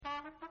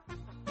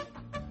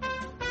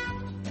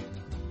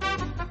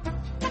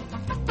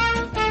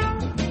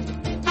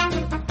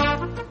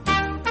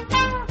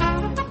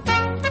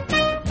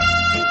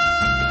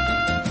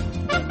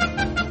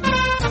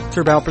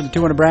Herb Alpert, the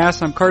 200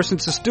 Brass. I'm Carson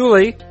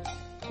Sestouli.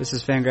 This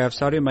is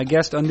Fangraphs Audio. My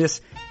guest on this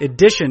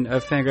edition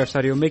of Fangraphs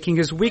Audio, making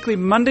his weekly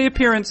Monday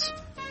appearance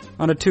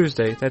on a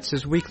Tuesday. That's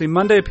his weekly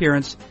Monday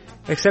appearance,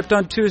 except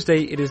on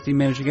Tuesday it is the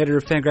managing editor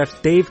of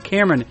Fangraphs, Dave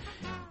Cameron.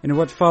 And in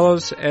what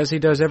follows, as he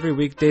does every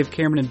week, Dave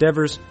Cameron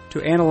endeavors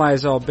to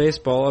analyze all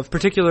baseball. Of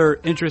particular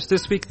interest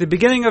this week, the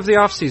beginning of the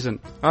offseason.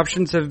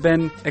 Options have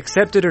been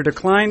accepted or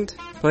declined.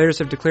 Players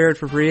have declared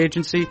for free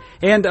agency.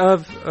 And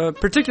of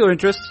particular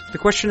interest, the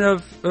question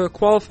of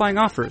qualifying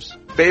offers.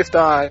 Based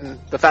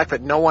on the fact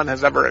that no one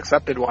has ever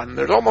accepted one,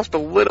 there's almost a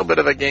little bit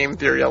of a game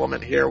theory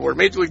element here where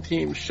major league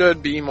teams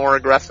should be more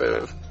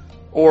aggressive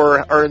or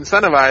are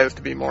incentivized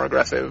to be more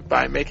aggressive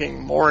by making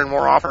more and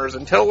more offers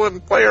until a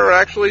player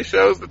actually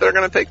shows that they're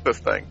going to take this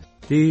thing.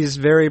 These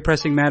very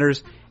pressing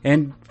matters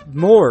and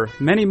more,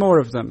 many more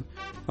of them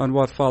on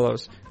what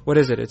follows. What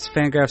is it? It's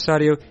Fangraphs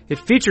Audio. It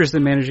features the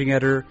managing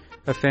editor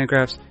of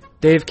Fangraphs,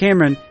 Dave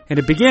Cameron, and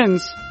it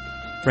begins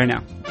right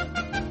now.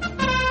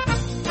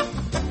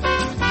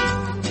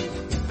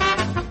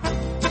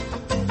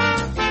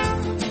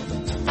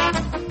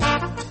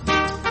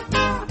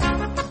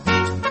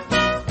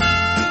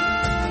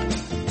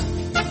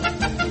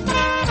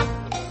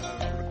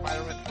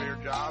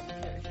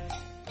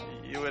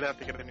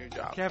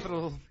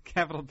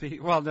 Capital B.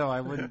 Well, no,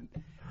 I wouldn't.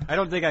 I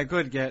don't think I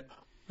could get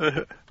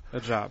a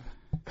job.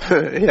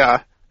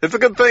 Yeah. It's a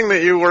good thing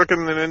that you work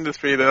in an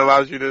industry that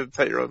allows you to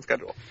set your own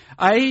schedule.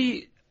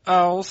 I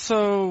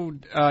also,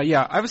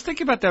 I was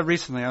thinking about that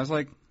recently. I was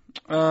like,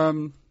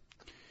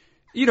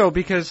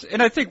 because,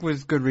 and I think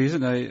with good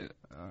reason,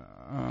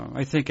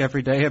 I think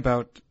every day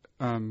about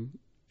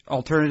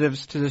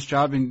alternatives to this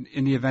job in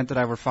the event that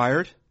I were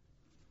fired.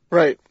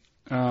 Right.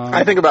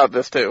 I think about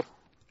this too.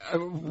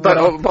 But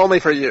only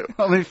for you.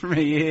 Only for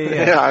me,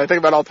 yeah. Yeah, I think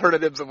about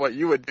alternatives of what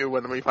you would do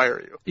when we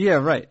fire you. Yeah,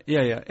 right.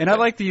 Yeah. And I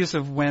like the use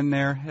of when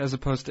there as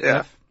opposed to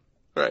if.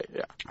 Right,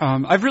 yeah.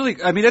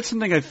 That's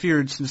something I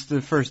feared since the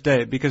first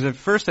day, because at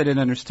first I didn't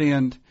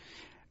understand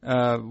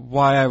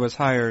why I was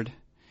hired,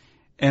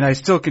 and I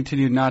still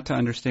continue not to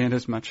understand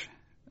as much.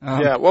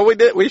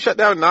 We shut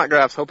down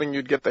Notgraphs hoping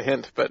you'd get the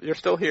hint, but you're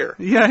still here.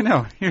 Yeah, I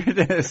know. Here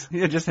it is.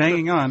 You're just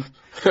hanging on.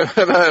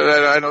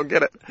 I don't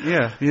get it.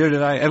 Yeah, neither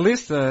did I. At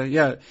least,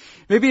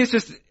 maybe it's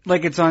just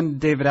like it's on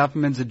David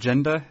Appelman's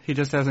agenda. He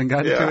just hasn't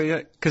gotten to it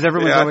yet. Because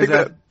everyone's always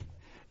asking.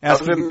 That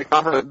was in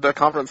the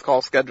conference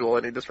call schedule,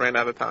 and he just ran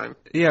out of time.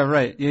 Yeah,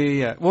 right.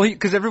 Yeah. Well,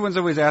 because everyone's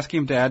always asking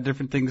him to add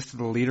different things to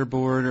the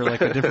leaderboard or like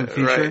a different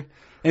feature. Right.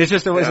 And it's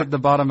just always at the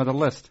bottom of the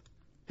list.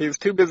 He's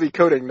too busy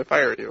coding to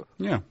fire you.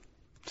 Yeah.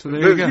 So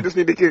there you go. You just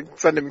need to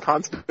send him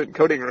constant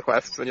coding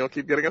requests, and you'll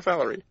keep getting a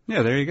salary.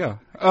 Yeah, there you go.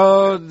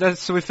 Oh,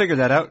 so we figured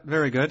that out.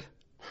 Very good.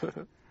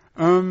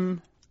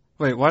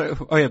 Wait, what?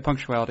 Oh yeah,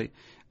 punctuality.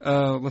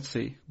 Let's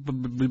see.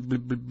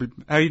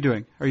 How are you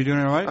doing? Are you doing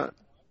all right?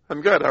 I'm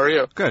good. How are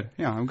you? Good.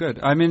 Yeah, I'm good.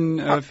 I'm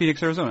in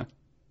Phoenix, Arizona.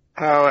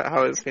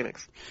 How is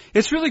Phoenix?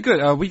 It's really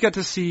good. We got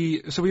to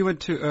see. So we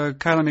went to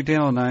Kyler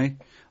McDaniel and I,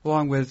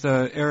 along with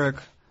Eric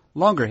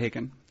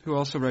Longerhagen, who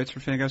also writes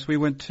for Fangraphs. We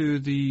went to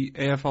the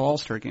AFL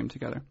All-Star game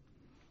together.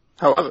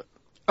 How was it?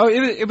 Oh,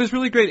 it was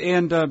really great,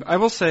 and I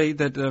will say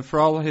that for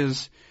all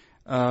his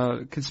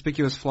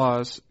conspicuous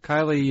flaws,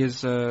 Kylie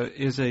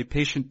is a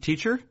patient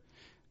teacher,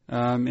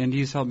 and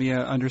he's helped me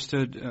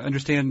understand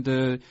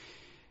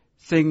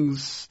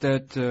things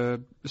that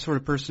the sort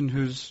of person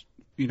who's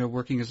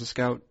working as a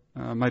scout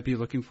might be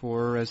looking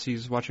for as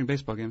he's watching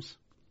baseball games.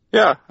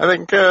 Yeah, I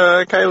think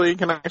Kylie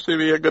can actually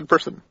be a good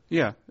person.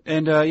 Yeah,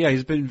 and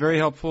he's been very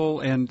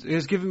helpful, and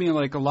has given me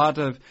like a lot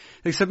of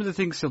some of the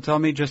things he'll tell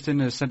me just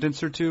in a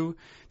sentence or two.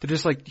 They're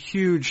just like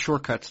huge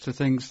shortcuts to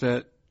things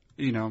that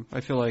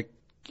I feel like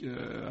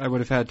I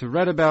would have had to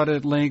read about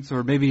at length,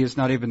 or maybe it's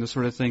not even the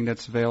sort of thing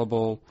that's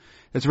available,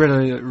 that's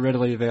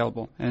readily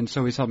available. And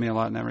so he's helped me a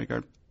lot in that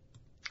regard.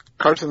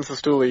 Carson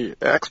Sestouli,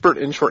 expert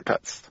in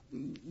shortcuts.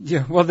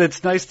 Yeah, well,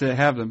 it's nice to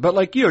have them.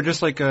 But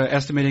just like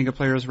estimating a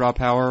player's raw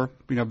power,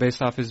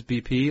 based off his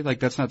BP, like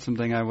that's not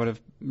something I would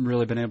have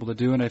really been able to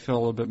do, and I feel a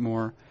little bit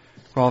more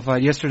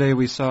qualified. Yesterday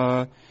we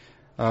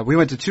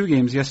went to 2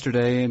 games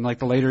yesterday, and like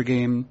the later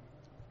game,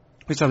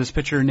 we saw this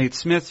pitcher, Nate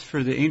Smith,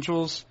 for the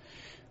Angels,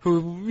 who,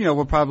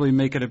 will probably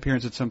make an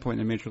appearance at some point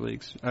in the major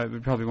leagues.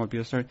 It probably won't be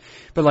a start.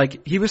 But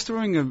he was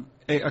throwing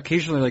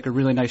occasionally a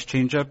really nice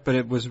changeup, but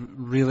it was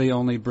really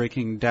only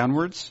breaking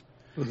downwards.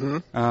 Mm-hmm.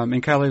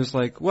 And Kylie was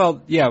like,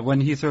 well, yeah,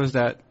 when he throws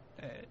that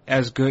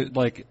as good,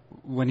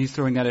 when he's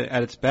throwing that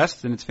at its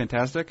best, then it's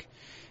fantastic.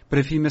 But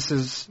if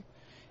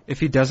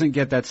he doesn't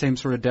get that same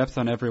sort of depth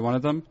on every one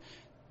of them,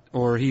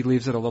 or he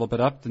leaves it a little bit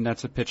up, then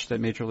that's a pitch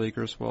that major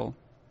leaguers will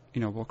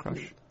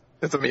crush.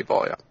 It's a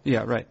meatball, yeah.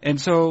 Yeah, right. And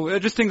so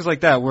just things like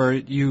that where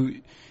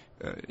you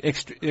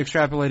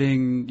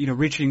extrapolating,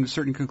 reaching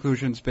certain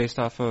conclusions based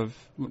off of,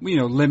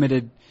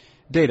 limited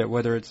data,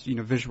 whether it's,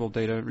 visual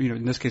data,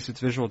 in this case it's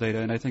visual data,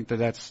 and I think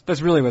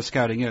that's really what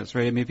scouting is,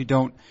 right? I mean, if you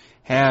don't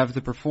have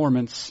the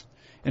performance,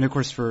 and of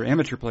course for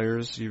amateur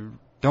players, you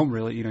don't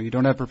really, you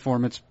don't have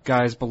performance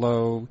guys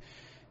below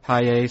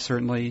high A,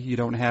 certainly. You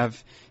don't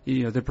have,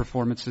 the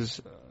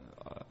performances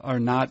are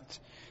not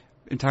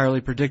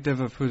entirely predictive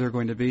of who they're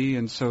going to be,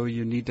 and so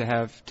you need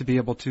to be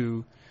able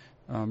to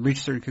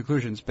reach certain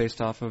conclusions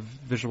based off of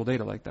visual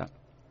data like that.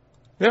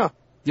 Yeah.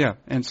 Yeah,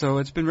 and so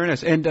it's been very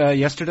nice. And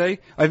yesterday,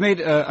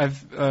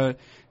 I've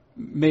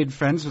made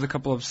friends with a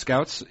couple of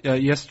scouts.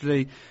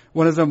 Yesterday,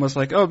 one of them was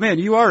like, "Oh man,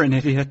 you are an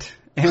idiot,"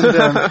 and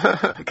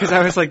because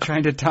I was like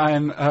trying to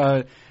time,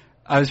 I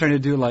was trying to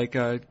do like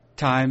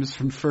times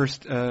from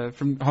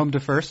home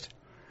to first.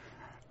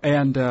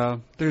 And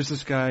there's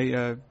this guy,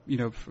 an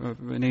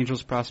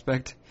Angels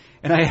prospect,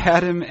 and I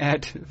had him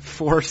at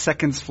 4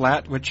 seconds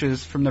flat, which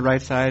is from the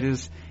right side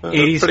is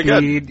 80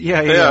 speed. Good.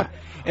 Yeah.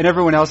 And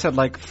everyone else had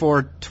like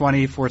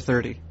 420,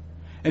 430.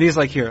 And he's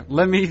like, "Here,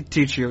 let me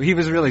teach you." He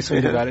was really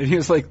sweet about it. He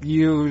was like,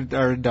 "You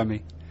are a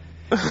dummy."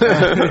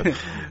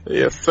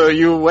 Yes. So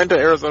you went to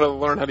Arizona to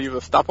learn how to use a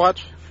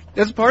stopwatch?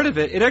 That's part of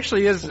it. It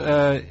actually is.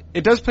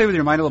 It does play with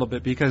your mind a little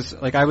bit because,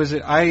 like,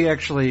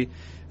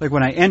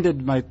 when I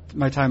ended my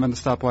time on the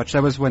stopwatch,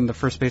 that was when the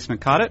first baseman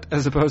caught it,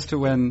 as opposed to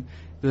when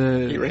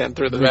he ran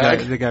through the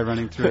bag. The guy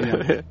running through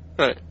it.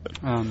 Yeah. Right.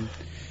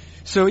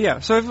 So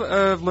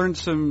I've learned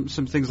some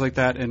things like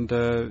that, and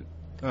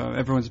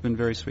everyone's been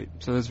very sweet.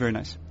 So that's very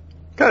nice.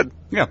 Good.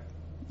 Yeah.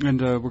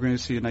 And we're going to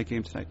see a night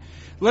game tonight.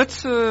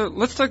 Let's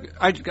talk.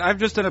 I've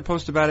just done a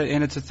post about it,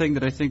 and it's a thing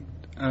that I think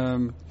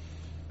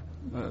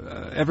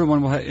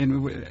everyone will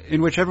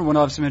in which everyone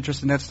will have some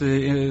interest, and that's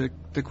the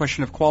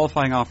question of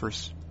qualifying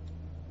offers.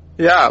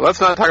 Yeah, let's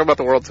not talk about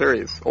the World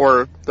Series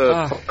or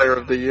the Player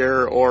of the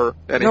Year or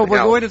anything else. No,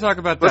 we're going to talk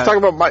about that. Let's talk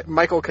about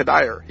Michael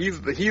Kadire.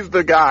 He's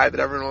the guy that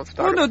everyone wants to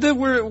talk about.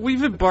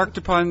 We've embarked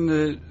upon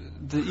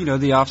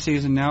the off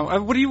season now.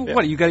 What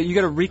you got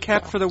a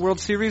recap for the World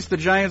Series? The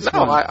Giants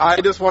won. No,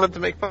 I just wanted to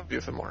make fun of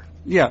you some more.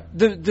 Yeah,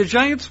 the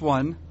Giants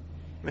won.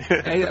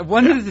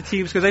 One of the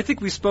teams, because I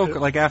think we spoke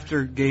like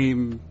after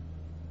Game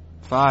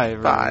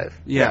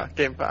 5. Yeah,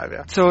 Game 5.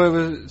 Yeah.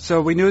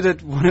 So we knew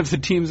that one of the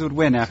teams would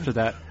win after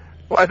that.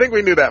 Well, I think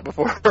we knew that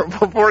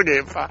before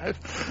Game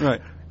 5.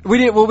 Right. We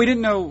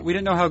didn't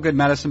know how good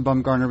Madison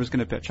Bumgarner was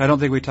going to pitch. I don't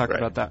think we talked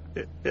about that.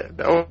 Yeah,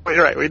 no,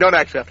 you're right. We don't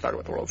actually have to talk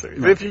about the World Series.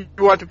 Right. If you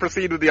want to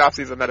proceed with the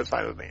offseason, that is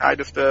fine with me. I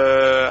just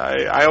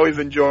I always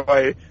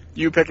enjoy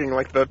you picking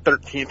like the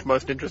 13th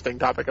most interesting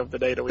topic of the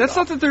day to lead That's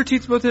off. Not the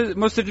 13th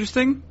most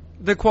interesting.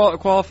 The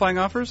qualifying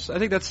offers. I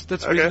think that's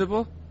okay.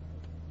 Reasonable.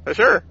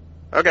 Sure.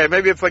 Okay,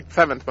 maybe it's like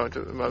 7th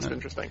most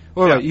interesting.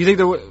 Well, right. You think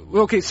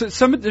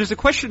so there's a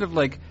question of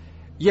like,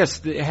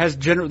 yes, it has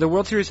the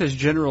World Series has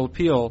general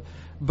appeal,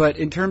 but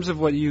in terms of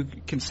what you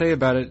can say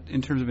about it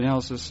in terms of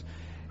analysis,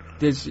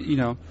 it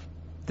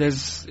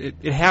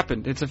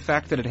happened. It's a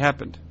fact that it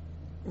happened.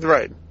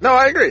 Right. No,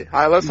 I agree.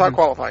 Let's talk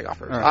qualifying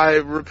offers. Right. I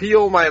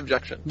repeal my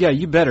objection. Yeah,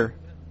 you better.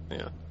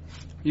 Yeah.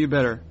 You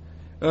better.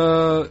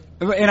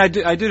 And I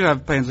do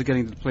have plans of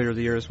getting the Player of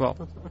the Year as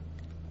well.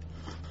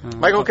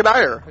 Michael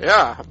Kadire.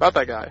 Yeah, about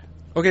that guy.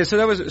 Okay, so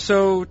that was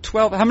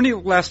 12. How many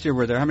last year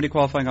were there? How many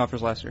qualifying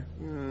offers last year?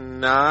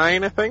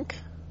 9, I think.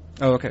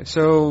 Oh, okay.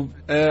 So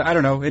I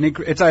don't know.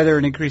 It's either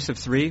an increase of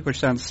 3, which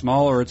sounds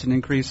small, or it's an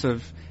increase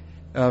of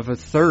a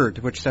third,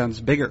 which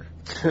sounds bigger.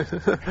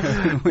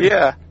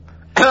 Yeah.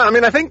 I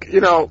mean, I think,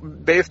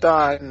 based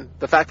on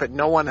the fact that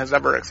no one has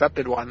ever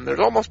accepted one, there's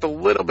almost a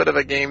little bit of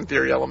a game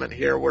theory element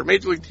here where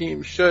Major League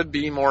teams should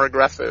be more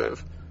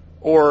aggressive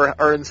or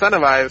are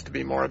incentivized to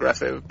be more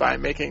aggressive by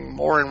making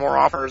more and more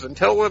offers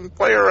until a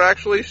player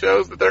actually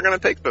shows that they're going to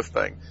take this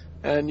thing.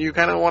 And you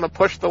kind of want to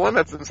push the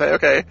limits and say,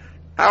 okay,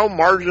 how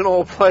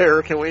marginal a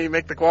player can we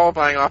make the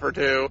qualifying offer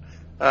to,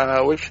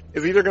 which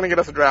is either going to get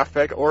us a draft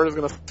pick or is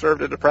going to serve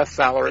to depress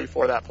salary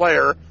for that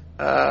player.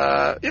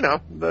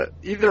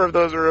 Either of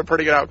those are a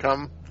pretty good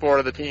outcome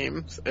for the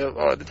teams,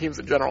 or the teams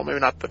in general,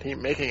 maybe not the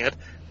team making it,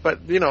 but,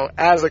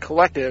 as a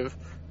collective,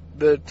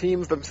 the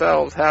teams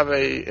themselves have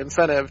a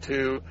incentive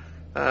to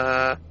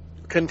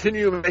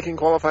continue making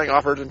qualifying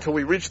offers until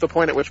we reach the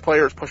point at which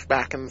players push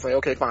back and say,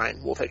 okay,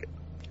 fine, we'll take it.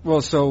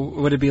 Well, so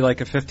would it be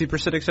like a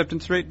 50%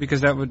 acceptance rate?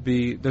 Because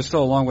there's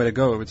still a long way to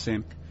go, it would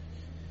seem.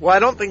 Well, I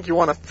don't think you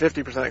want a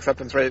 50%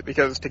 acceptance rate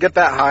because to get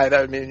that high,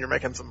 that would mean you're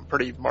making some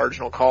pretty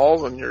marginal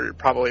calls and you're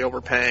probably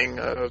overpaying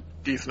a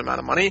decent amount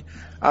of money.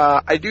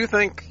 I do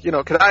think,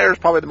 Kadire is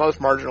probably the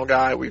most marginal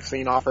guy we've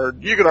seen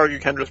offered. You could argue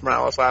Kendrys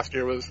Morales last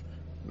year was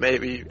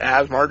maybe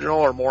as marginal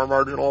or more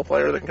marginal a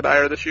player than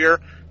Kadire this year.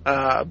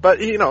 But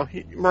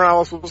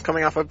Morales was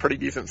coming off a pretty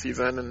decent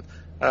season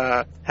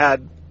and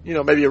had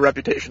maybe a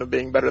reputation of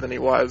being better than he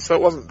was. So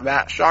it wasn't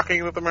that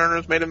shocking that the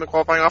Mariners made him the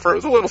qualifying offer. It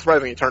was a little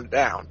surprising he turned it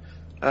down.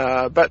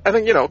 But I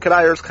think,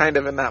 Kadire's kind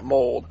of in that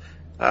mold.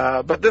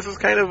 But this is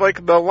kind of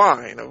like the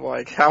line of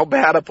like how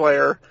bad a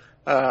player,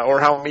 or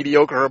how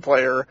mediocre a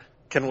player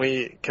can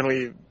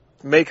we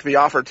make the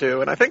offer to.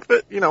 And I think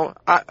that,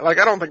 I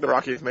don't think the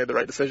Rockies made the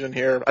right decision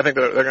here. I think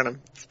they're going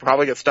to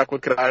probably get stuck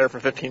with Kadire for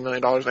 $15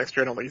 million next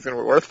year. I don't think he's going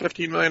to be worth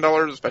 $15 million,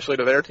 especially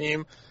to their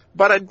team.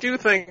 But I do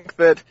think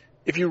that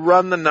if you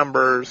run the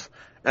numbers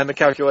and the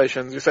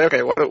calculations, you say,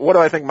 okay, what do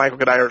I think Michael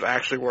Kadire is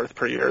actually worth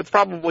per year? It's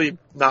probably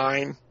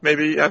 9,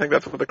 maybe. I think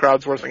that's what the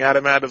crowdsourcing at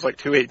him at is like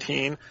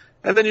 218.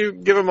 and then you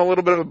give him a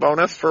little bit of a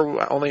bonus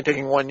for only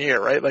taking 1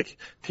 year, right? Like,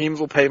 teams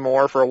will pay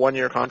more for a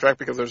 1-year contract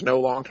because there's no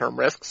long-term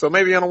risk. So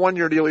maybe on a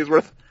 1-year deal he's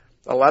worth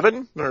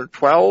 11 or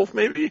 12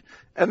 maybe.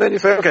 And then you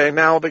say, okay,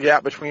 now the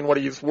gap between what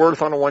he's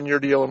worth on a 1-year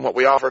deal and what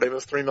we offered him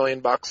is $3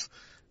 million.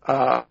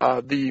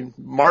 The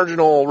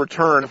marginal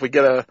return, if we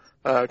get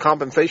a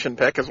compensation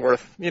pick, is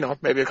worth,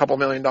 maybe a couple $1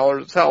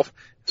 million itself.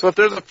 So if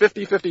there's a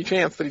 50-50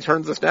 chance that he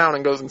turns this down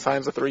and goes and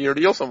signs a 3-year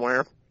deal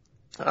somewhere,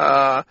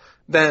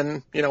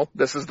 then,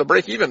 this is the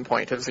break-even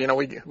point. Is, we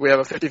have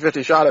a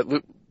 50-50 shot at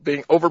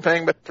being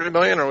overpaying by $3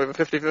 million, or we have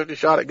a 50-50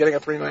 shot at getting a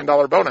 $3 million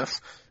bonus.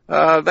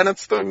 Then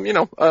it's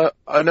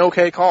an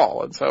okay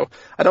call. And so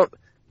I don't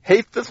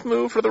hate this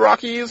move for the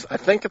Rockies. I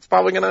think it's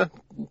probably going to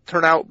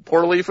turn out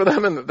poorly for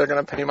them, and that they're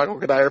going to pay Michael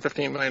Cuddyer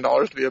 $15 million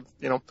to be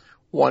a,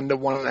 1 to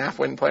 1.5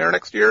 win player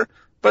next year.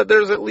 But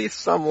there's at least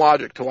some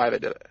logic to why they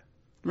did it.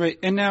 Right.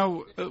 And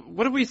now,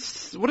 what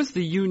is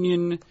the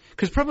union?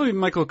 Because probably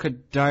Michael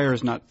Cuddyer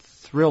is not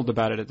thrilled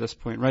about it at this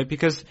point, right?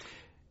 Because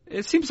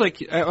it seems like,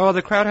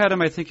 the crowd had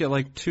him, I think, at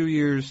like 2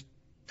 years.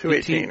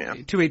 218, yeah.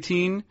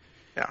 218.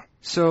 Yeah.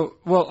 So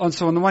on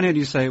the one hand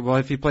you say, well,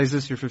 if he plays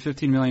this year for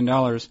 $15 million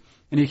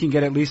and he can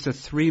get at least a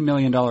 $3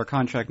 million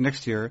contract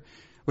next year,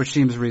 which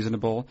seems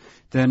reasonable,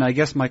 then I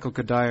guess Michael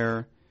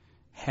Cuddyer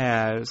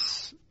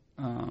has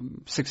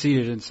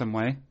succeeded in some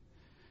way.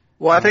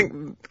 Well, I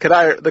think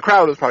Cuddyer, the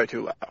crowd was probably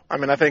too low. I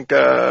mean, I think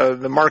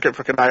the market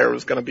for Cuddyer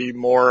was going to be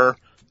more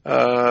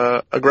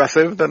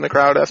aggressive than the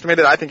crowd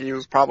estimated. I think he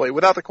was probably,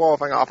 without the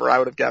qualifying offer, I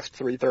would have guessed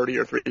 330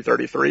 or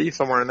 333,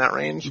 somewhere in that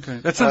range. Okay.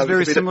 That sounds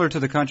very similar to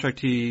the contract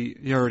he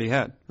already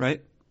had,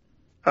 right?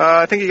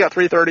 I think he got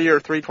 330 or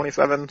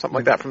 327, something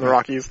like that from the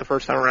Rockies the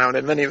first time around.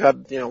 And then he's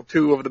had,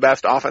 2 of the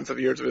best offensive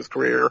years of his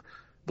career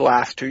the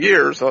last 2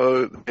 years,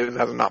 so he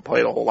hasn't not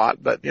played a whole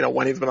lot. But,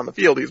 when he's been on the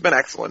field, he's been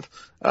excellent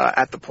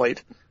at the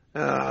plate.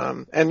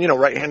 And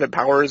right-handed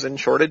power is in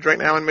shortage right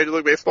now in Major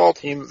League Baseball.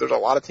 There's a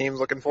lot of teams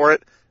looking for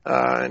it.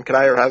 And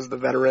Cuddyer has the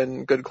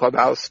veteran, good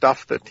clubhouse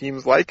stuff that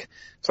teams like.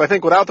 So I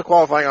think without the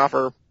qualifying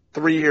offer,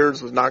 3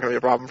 years was not going to be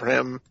a problem for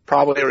him,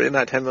 probably in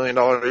that $10 million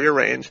a year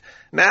range.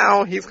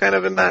 Now he's kind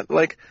of in that,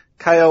 like,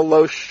 Kyle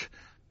Lohse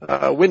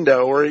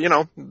window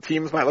where,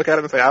 teams might look at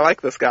him and say, I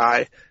like this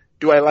guy.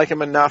 Do I like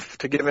him enough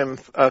to give him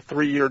a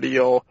 3-year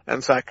deal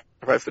and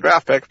sacrifice the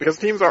draft pick? Because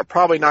teams are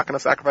probably not going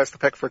to sacrifice the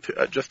pick for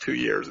just 2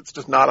 years. It's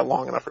just not a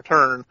long enough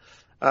return.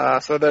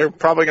 So they're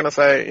probably going to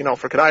say,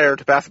 for Cuddyer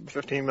to pass up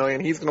 $15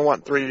 million, he's going to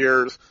want 3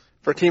 years.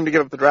 For a team to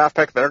give up the draft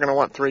pick, they're going to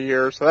want 3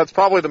 years. So that's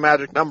probably the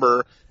magic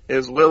number,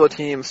 is will a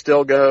team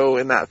still go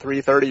in that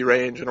 330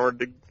 range in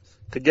order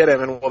to get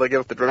him, and will they give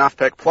up the draft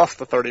pick plus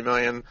the $30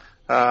 million?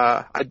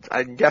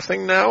 I'm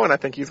guessing no, and I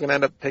think he's going to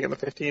end up taking the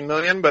 $15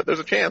 million, but there's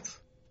a chance.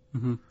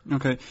 Mm-hmm.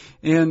 Okay.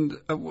 And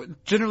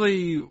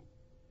generally,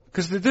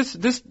 because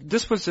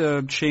this was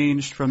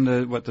changed from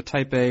the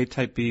Type A,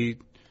 Type B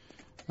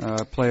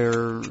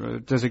player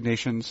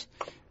designations.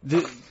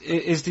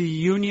 Is the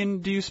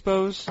union, do you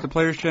suppose, the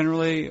players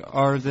generally,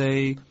 are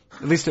they,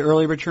 at least the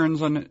early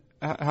returns on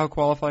how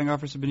qualifying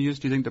offers have been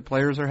used, do you think the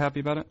players are happy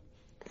about it?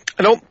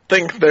 I don't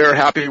think they're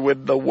happy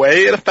with the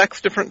way it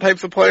affects different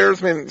types of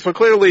players. I mean, so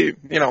clearly,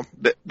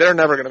 they're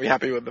never going to be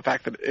happy with the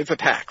fact that it's a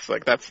tax.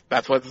 Like, that's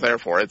what it's there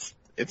for.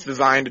 It's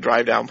designed to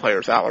drive down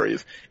player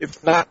salaries.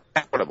 It's not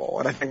equitable,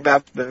 and I think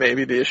that's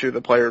maybe the issue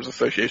the Players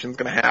Association is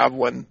going to have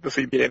when the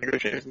CBA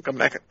negotiations come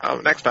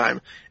next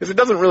time, is it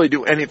doesn't really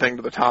do anything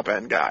to the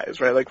top-end guys,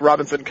 right? Like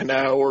Robinson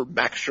Cano or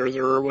Max Scherzer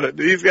or what,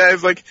 these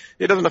guys, like,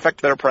 it doesn't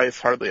affect their price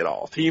hardly at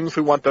all. Teams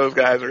who want those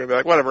guys are going to be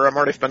like, whatever, I'm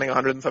already spending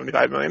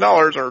 $175 million,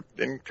 or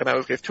in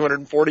Cano's case,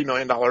 $240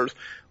 million.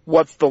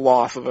 What's the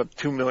loss of a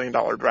 $2 million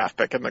draft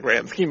pick in the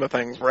grand scheme of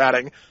things? We're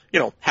adding,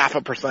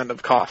 0.5%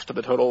 of cost to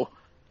the total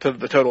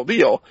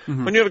deal.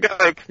 Mm-hmm. When you have a guy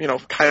like,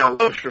 Kyle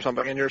Lohse or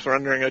something, and you're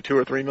surrendering a $2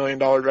 or $3 million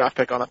draft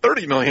pick on a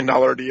 $30 million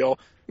deal,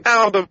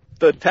 now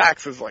the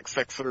tax is like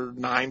 6 or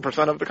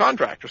 9% of the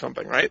contract or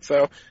something, right?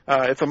 So,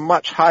 it's a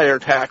much higher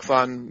tax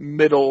on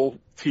middle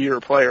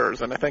tier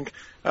players. And I think,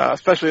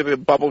 especially the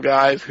bubble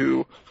guys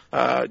who,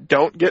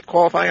 don't get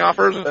qualifying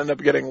offers and end up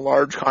getting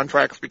large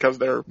contracts because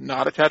they're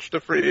not attached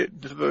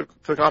to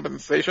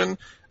compensation.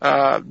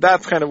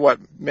 That's kind of what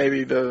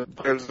maybe the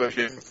Players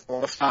Association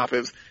want to stop,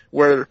 is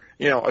where,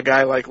 a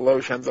guy like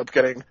Lohse ends up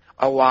getting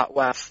a lot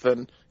less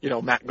than,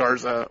 Matt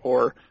Garza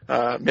or,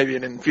 maybe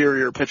an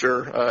inferior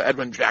pitcher,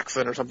 Edwin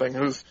Jackson or something,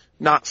 who's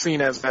not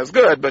seen as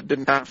good, but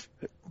didn't have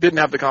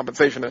the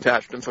compensation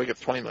attached, and so he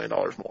gets $20 million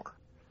more.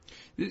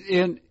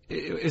 And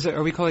is it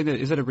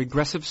a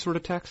regressive sort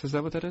of tax? Is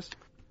that what that is?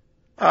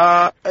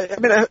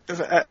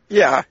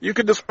 Yeah, you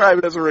could describe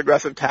it as a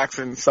regressive tax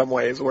in some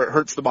ways, where it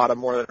hurts the bottom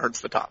more than it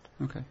hurts the top.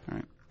 Okay, all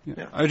right.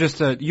 Yeah. I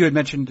just, you had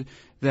mentioned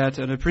that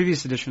in a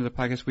previous edition of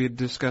the podcast we had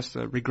discussed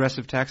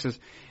regressive taxes,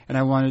 and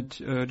I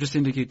wanted just to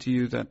indicate to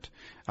you that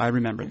I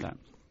remembered that.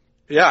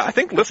 Yeah, I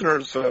think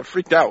listeners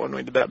freaked out when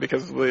we did that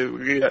because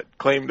we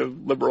claimed a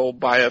liberal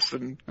bias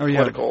and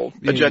political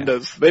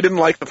agendas. Yeah. They didn't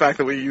like the fact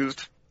that we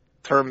used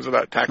terms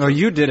about taxes. Oh,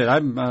 you did it.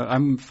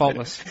 I'm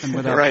faultless and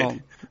without right. fault.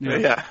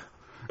 Yeah.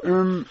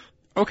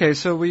 Okay,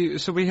 so we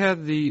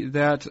had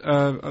that,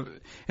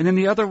 and then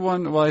the other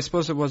one. Well, I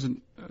suppose it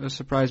wasn't a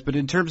surprise, but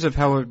in terms of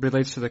how it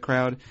relates to the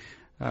crowd,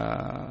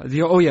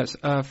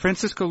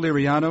 Francisco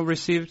Liriano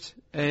received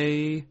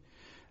a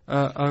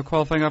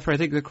qualifying offer. I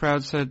think the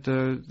crowd said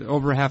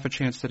over half a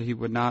chance that he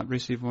would not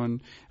receive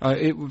one.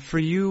 For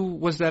you,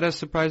 was that as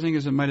surprising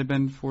as it might have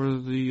been for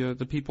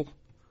the people?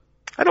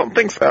 I don't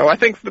think so. I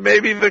think that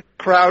maybe the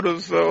crowd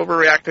was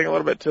overreacting a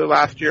little bit to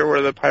last year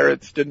where the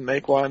Pirates didn't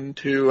make one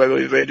to, I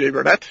believe, A.J.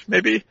 Burnett,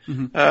 maybe.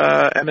 Mm-hmm.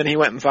 And then he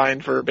went and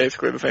signed for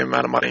basically the same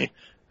amount of money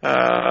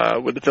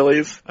with the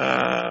Phillies.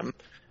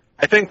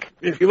 I think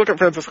if you look at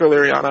Francisco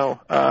Liriano,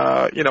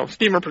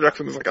 Steamer projects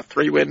him as like a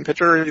 3-win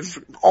pitcher. He's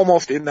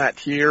almost in that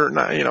tier,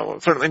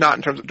 certainly not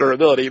in terms of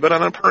durability, but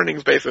on a per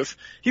innings basis,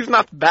 he's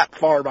not that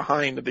far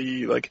behind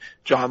the, like,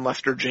 John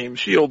Lester, James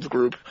Shields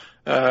group.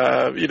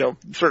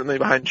 Certainly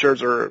behind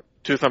Scherzer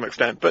to some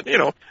extent, but,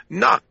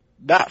 not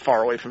that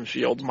far away from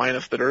Shields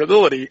minus the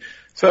durability.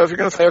 So if you're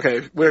going to say,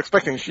 okay, we're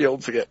expecting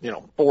Shields to get,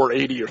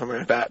 480 or something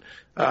like that,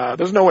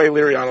 there's no way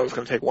Liriano is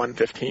going to take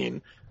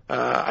 115.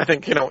 I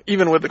think,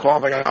 even with the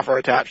qualifying offer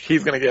attached,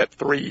 he's going to get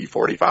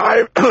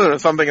 345,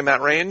 something in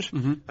that range.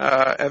 Mm-hmm.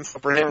 And so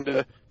for him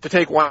to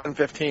take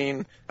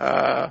 115,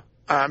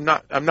 I'm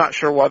not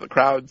sure what the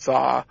crowd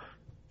saw.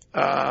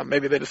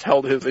 Maybe they just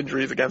held his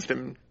injuries against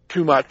him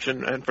too much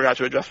and forgot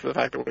to adjust for the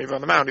fact that when he's on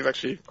the mound, he's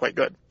actually quite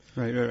good.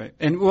 Right.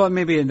 And well,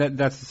 maybe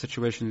that's the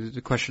situation,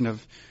 the question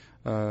of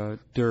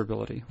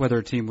durability, whether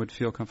a team would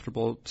feel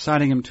comfortable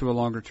signing him to a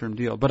longer-term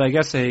deal. But I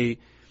guess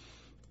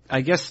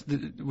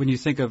when you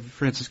think of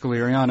Francisco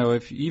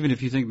Liriano, even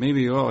if you think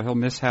maybe he'll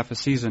miss half a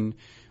season,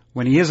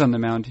 when he is on the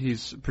mound,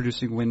 he's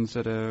producing wins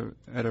at a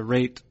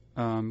rate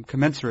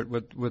commensurate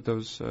with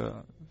those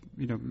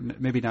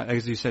maybe not,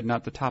 as you said,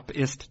 not the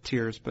top-ist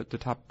tiers, but the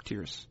top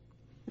tiers.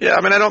 Yeah,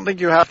 I don't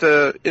think you have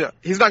to,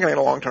 he's not going to get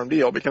a long-term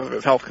deal because of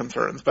his health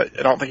concerns, but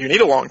I don't think you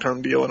need a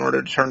long-term deal in order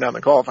to turn down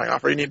the qualifying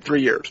offer. You need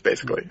 3 years,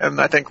 basically. And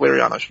I think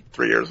Liriano,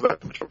 3 years,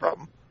 that's no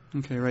problem.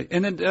 Okay, right.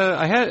 And then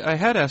I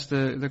had asked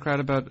the crowd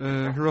about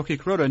Hiroki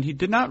Kuroda, and he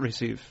did not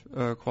receive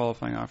a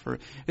qualifying offer.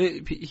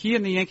 He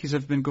and the Yankees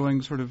have been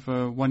going sort of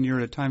 1 year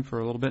at a time for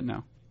a little bit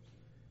now.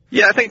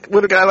 Yeah, I think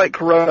with a guy like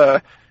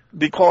Kuroda,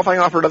 the qualifying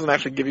offer doesn't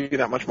actually give you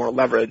that much more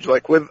leverage.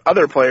 Like with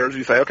other players,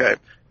 you say, okay,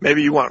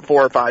 maybe you want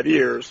 4 or 5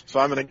 years, so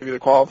I'm going to give you the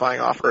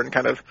qualifying offer and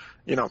kind of,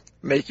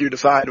 make you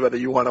decide whether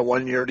you want a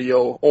 1-year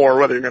deal or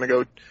whether you're going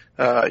to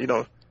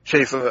go,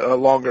 chase a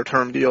longer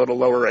term deal at a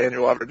lower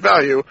annual average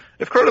value.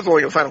 If Kuroda's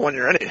only going to sign a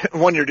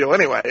 1 year deal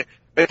anyway,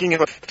 making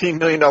him a $15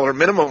 million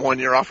minimum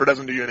 1-year offer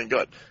doesn't do you any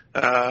good.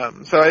 I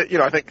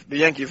think the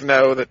Yankees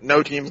know that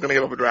no team's going to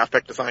give up a draft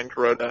pick to sign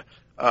Kuroda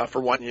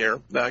for 1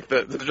 year. Like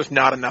there's just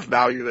not enough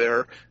value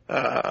there,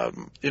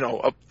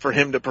 for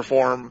him to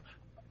perform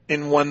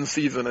in one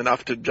season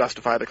enough to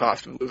justify the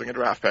cost of losing a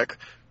draft pick.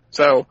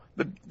 So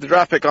the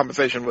draft pick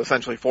compensation would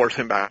essentially force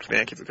him back to the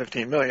Yankees at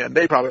 $15 million.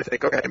 They probably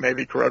think, okay,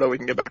 maybe Kuroda we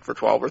can get back for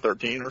 12 or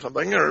 13 or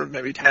something, or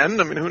maybe 10.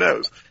 Who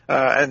knows?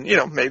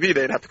 Maybe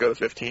they'd have to go to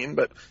 15,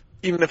 but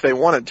even if they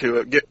wanted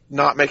to,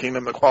 not making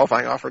them a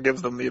qualifying offer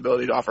gives them the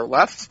ability to offer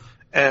less.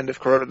 And if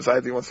Kuroda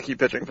decides he wants to keep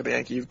pitching for the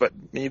Yankees but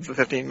needs the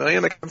 $15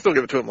 million, they can still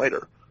give it to him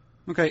later.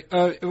 Okay,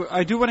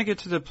 I do want to get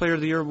to the Player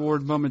of the Year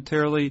award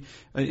momentarily.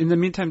 In the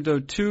meantime, though,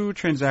 2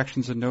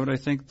 transactions of note. I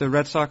think the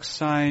Red Sox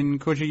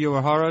signed Koji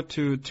Uehara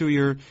to a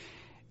 2-year,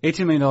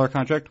 $18 million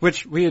contract,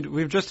 which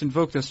we've just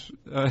invoked this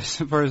as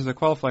far as the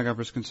qualifying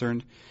offer is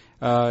concerned.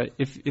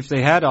 If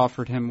they had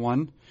offered him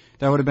one,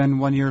 that would have been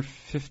 1 year,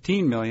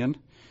 $15 million.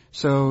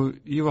 So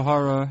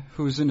Uehara,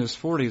 who's in his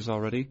 40s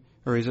already,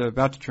 or he's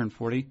about to turn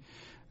 40,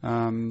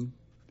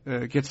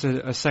 gets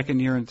a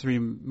second year and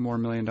 $3 more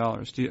million.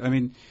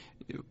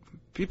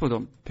 People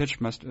don't pitch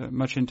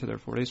much into their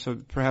 40s, so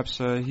perhaps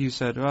he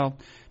said, well,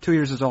 2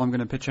 years is all I'm going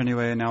to pitch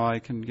anyway, and now I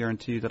can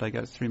guarantee that I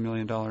get $3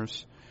 million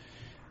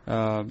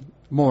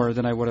more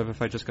than I would have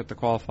if I just got the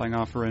qualifying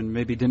offer and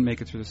maybe didn't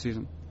make it through the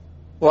season.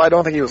 Well, I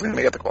don't think he was going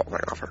to get the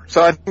qualifying offer.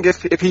 So I think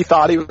if he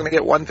thought he was going to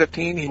get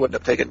 115, he wouldn't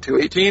have taken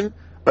 218,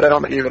 but I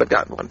don't think he would have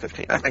gotten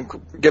 115. I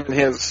think given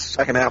his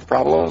second half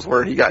problems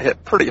where he got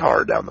hit pretty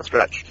hard down the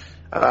stretch,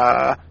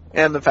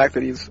 and the fact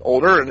that he's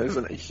older and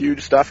isn't a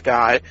huge stuff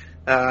guy,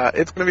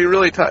 it's going to be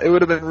really tough. It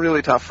would have been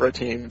really tough for a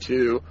team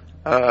to,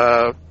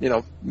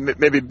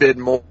 maybe bid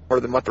more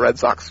than what the Red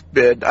Sox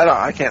bid.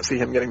 I can't see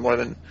him getting more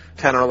than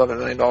 $10 or $11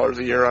 million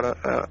a year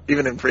on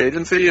even in free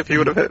agency if he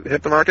would have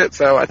hit the market.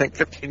 So I think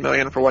 $15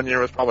 million for 1 year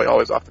was probably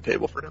always off the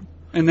table for him.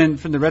 And then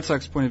from the Red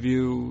Sox point of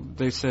view,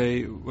 they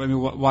say,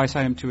 why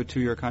sign him to a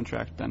 2-year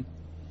contract then?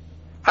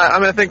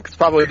 I think it's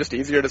probably just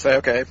easier to say,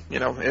 okay,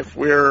 if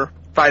we're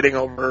fighting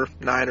over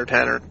 $9 or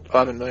 $10 or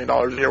 $11 million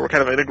a year, we're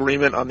kind of in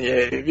agreement on the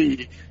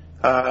AAV.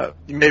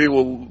 Maybe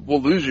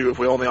we'll lose you if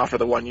we only offer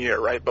the 1 year,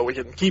 right? But we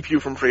can keep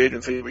you from free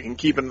agency. We can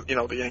keep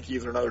the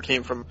Yankees or another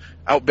team from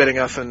outbidding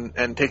us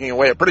and taking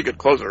away a pretty good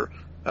closer.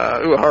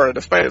 Uehara,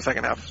 despite his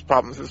second half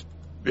problems, has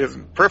his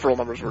peripheral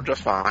numbers were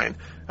just fine.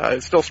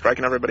 He's still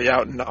striking everybody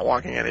out and not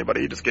walking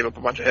anybody. He just gave up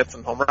a bunch of hits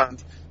and home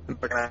runs in the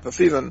second half of the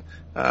season.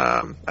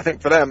 I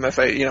think for them, they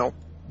say,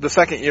 the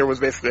second year was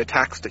basically a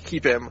tax to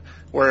keep him,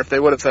 where if they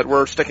would have said,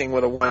 we're sticking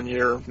with a 1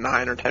 year,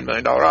 $9 or $10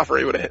 million offer,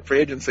 he would have hit free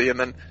agency, and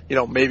then,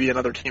 maybe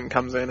another team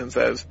comes in and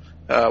says,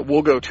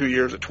 we'll go 2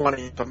 years at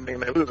 20 something,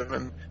 and they lose him.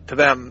 And to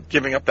them,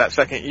 giving up that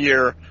second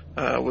year,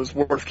 was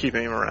worth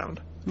keeping him around.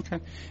 Okay.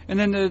 And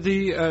then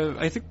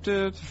I think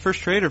the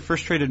first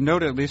traded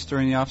note, at least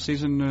during the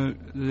offseason,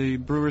 the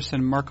Brewers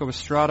sent Marco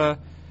Estrada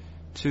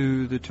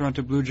to the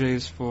Toronto Blue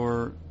Jays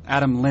for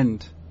Adam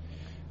Lind.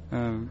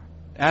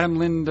 Adam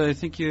Lind, I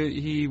think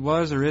he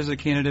was or is a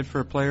candidate for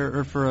a player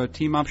or for a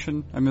team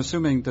option. I'm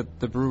assuming that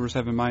the Brewers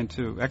have in mind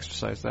to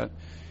exercise that.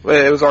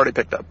 Well, it was already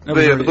picked up.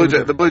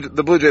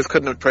 The Blue Jays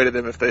couldn't have traded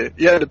him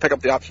you had to pick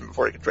up the option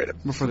before you could trade him.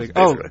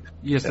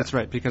 Yes, that's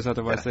right, because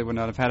otherwise they would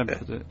not have had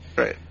him.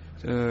 Right.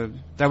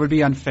 That would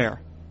be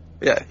unfair.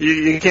 Yeah,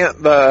 you can't,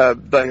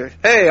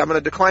 hey, I'm going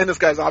to decline this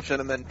guy's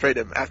option and then trade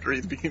him after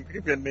he's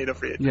been made a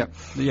free agent.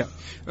 Yeah.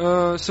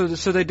 So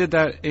they did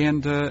that,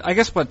 and I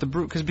guess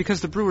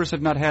because the Brewers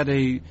have not had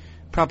a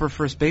proper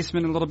first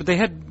baseman in a little bit. They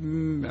had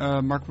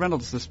Mark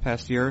Reynolds this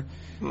past year.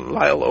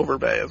 Lyle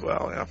Overbay as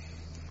well, yeah.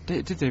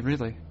 Did they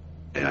really?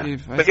 Yeah.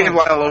 They gave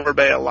Lyle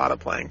Overbay a lot of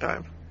playing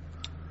time.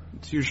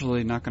 It's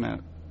usually not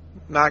going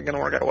to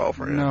work out well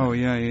for you. No,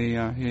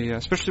 yeah.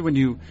 Especially when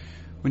you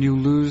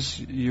lose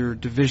your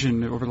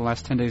division over the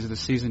last 10 days of the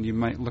season, you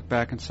might look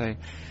back and say,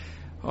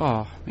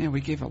 oh, man,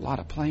 we gave a lot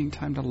of playing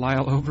time to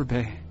Lyle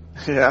Overbay.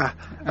 Yeah.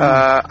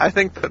 I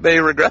think that they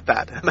regret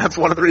that, and that's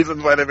one of the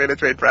reasons why they made a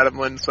trade for Adam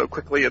Lind so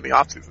quickly in the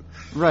offseason.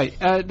 Right.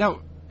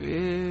 Now,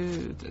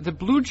 the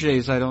Blue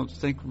Jays, I don't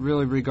think,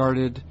 really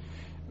regarded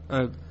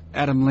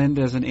Adam Lind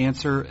as an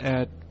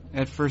answer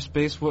at first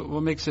base.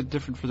 What makes it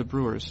different for the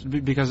Brewers?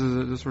 Because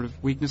of the sort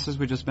of weaknesses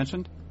we just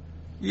mentioned?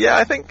 Yeah,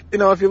 I think,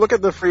 if you look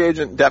at the free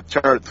agent depth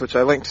charts, which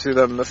I linked to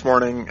them this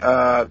morning,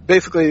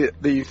 basically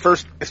the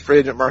first free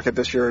agent market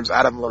this year is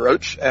Adam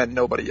LaRoche and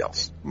nobody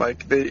else.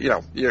 Like,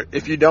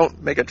 if you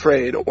don't make a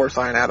trade or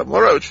sign Adam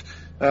LaRoche,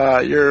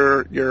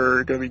 you're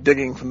going to be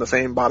digging from the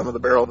same bottom of the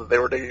barrel that they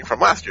were digging from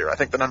last year. I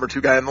think the number 2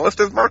 guy on the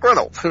list is Mark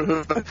Reynolds,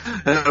 who's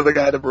the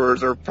guy the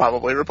Brewers are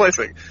probably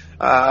replacing.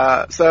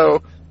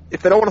 So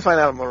if they don't want to sign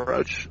Adam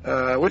LaRoche,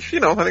 which,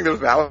 I think there's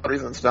valid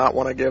reasons to not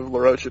want to give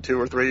LaRoche a 2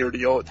 or 3 year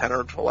deal at 10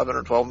 or 11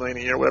 or 12 million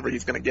a year, whatever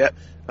he's going to get,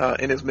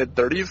 in his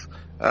mid-30s.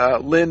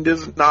 Lind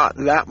is not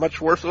that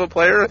much worse of a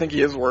player. I think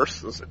he is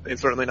worse.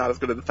 He's certainly not as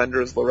good a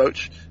defender as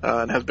LaRoche,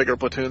 and has bigger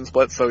platoon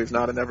splits, so he's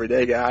not an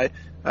everyday guy.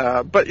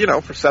 But,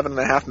 for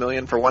 $7.5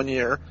 million for 1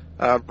 year,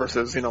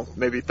 versus,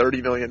 maybe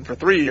 $30 million for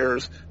 3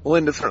 years,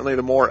 Lind is certainly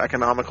the more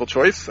economical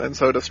choice. And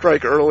so to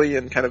strike early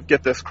and kind of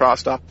get this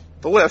crossed off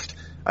the list,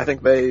 I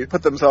think they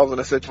put themselves in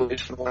a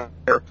situation where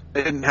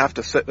they didn't have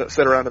to sit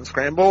around and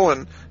scramble,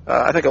 and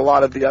I think a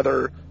lot of the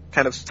other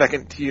kind of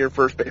second-tier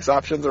first base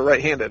options are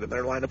right-handed, and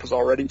their lineup was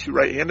already too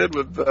right-handed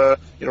with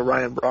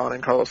Ryan Braun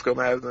and Carlos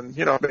Gomez and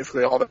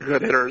basically all the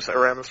good hitters,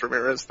 Aramis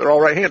Ramirez, they're all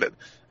right-handed,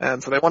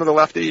 and so they wanted a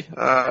lefty,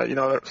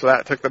 so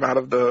that took them out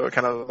of the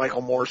kind of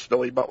Michael Morse,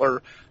 Billy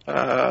Butler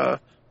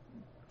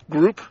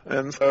group,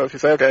 and so if you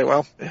say, okay,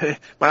 well,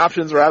 my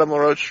options are Adam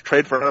LaRoche,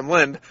 trade for Adam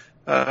Lind.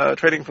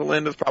 Trading for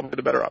Lind is probably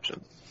the better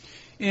option.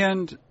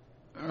 And,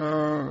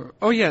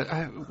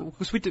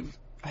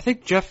 I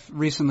think Jeff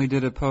recently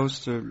did a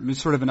post,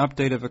 sort of an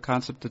update of a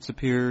concept that's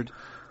appeared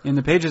in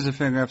the pages of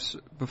Fangraphs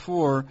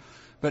before,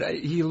 but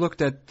he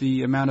looked at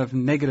the amount of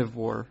negative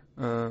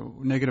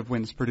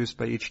wins produced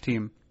by each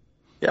team.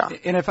 Yeah.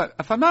 And if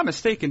I'm not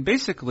mistaken,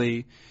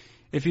 basically,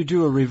 if you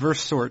do a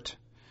reverse sort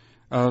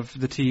of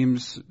the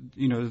teams,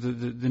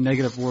 the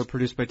negative WAR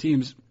produced by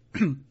teams,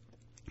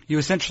 you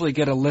essentially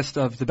get a list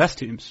of the best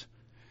teams.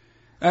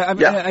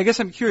 I guess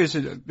I'm curious,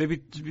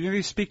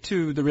 maybe speak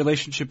to the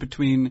relationship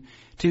between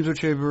teams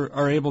which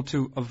are able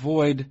to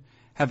avoid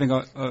having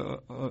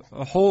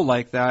a hole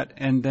like that,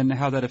 and then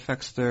how that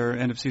affects their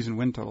end-of-season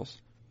win totals.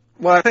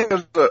 Well, I think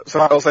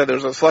I'll say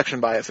there's a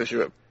selection bias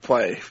issue at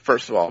play,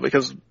 first of all,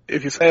 because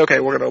if you say, okay,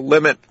 we're going to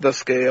limit the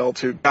scale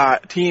to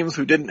teams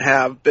who didn't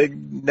have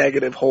big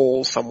negative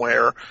holes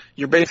somewhere,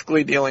 you're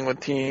basically dealing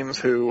with teams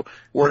who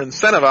were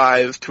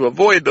incentivized to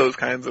avoid those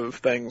kinds of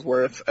things,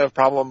 where if a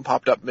problem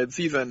popped up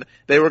mid-season,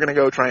 they were going to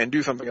go try and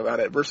do something about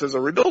it, versus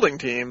a rebuilding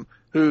team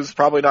who's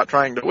probably not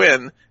trying to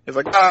win is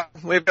like,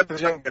 we've got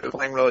this young kid who's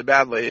playing really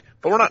badly,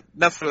 but we're not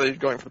necessarily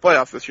going for the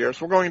playoffs this year,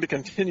 so we're going to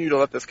continue to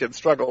let this kid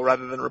struggle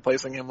rather than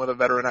replacing him with a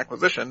veteran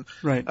acquisition.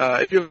 Right.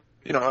 If you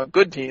have a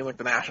good team like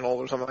the Nationals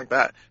or something like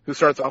that who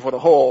starts off with a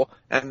hole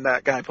and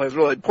that guy plays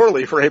really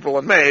poorly for April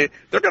and May,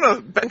 they're going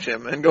to bench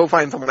him and go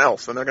find someone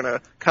else, and they're going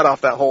to cut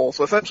off that hole.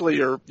 So essentially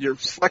you're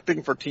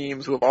selecting for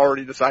teams who have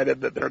already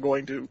decided that they're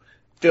going to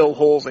fill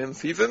holes in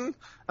season.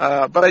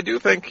 But I do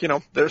think,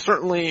 there's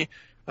certainly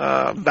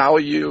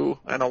value,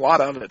 and a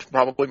lot of it,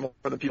 probably more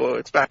than people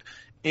expect,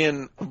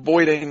 in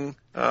avoiding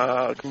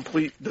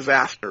complete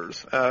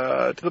disasters,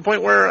 to the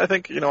point where I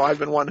think, I've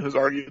been one who's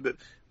argued that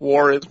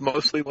WAR is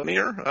mostly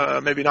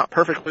linear, maybe not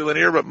perfectly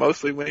linear, but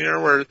mostly linear,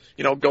 where,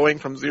 going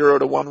from 0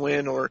 to 1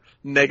 win or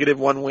negative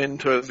 1 win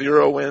to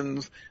 0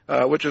 wins,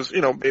 which is,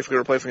 basically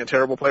replacing a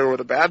terrible player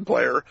with a bad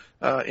player,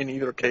 in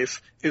either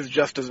case, is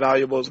just as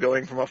valuable as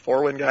going from a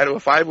 4-win guy to a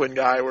 5-win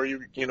guy, where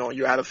you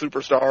add a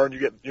superstar and you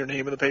get your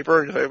name in the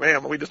paper and you say,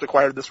 man, we just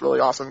acquired this really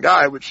awesome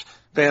guy, which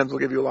fans will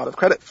give you a lot of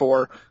credit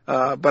for,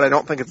 but I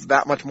don't think it's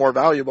that much more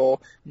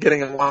valuable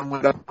getting a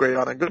 1-win upgrade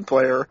on a good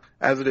player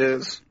as it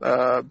is,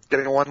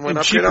 getting a 1-win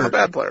upgrade on a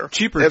bad player.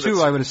 Cheaper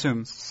too, I would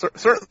assume.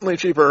 Certainly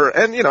cheaper.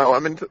 And,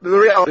 the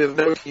reality is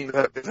no team is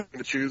having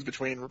to choose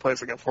between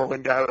replacing a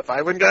 4-win guy with a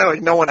 5-win guy.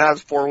 Like, no one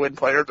has 4-win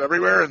players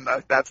everywhere, and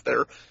that's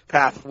their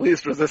path of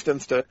least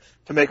resistance to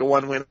make a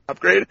 1-win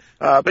upgrade.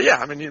 But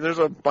yeah, there's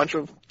a bunch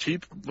of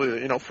cheap,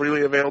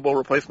 freely available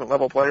replacement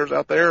level players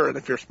out there, and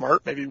if you're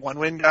smart, maybe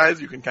 1-win guys,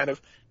 you can kind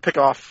of pick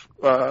off,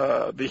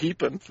 the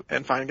heap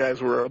and find guys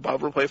who are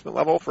above replacement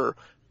level for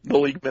the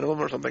league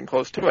minimum or something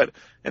close to it.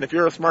 And if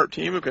you're a smart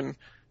team who can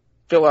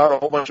fill out a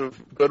whole bunch of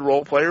good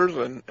role players,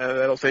 and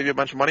that'll save you a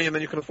bunch of money, and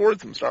then you can afford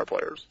some star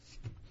players.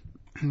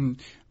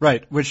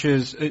 Right, which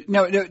is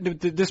now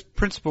this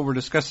principle we're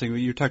discussing.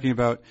 You're talking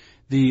about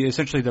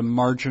essentially the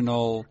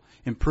marginal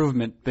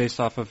improvement based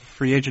off of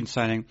free agent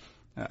signing.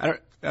 I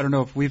don't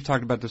know if we've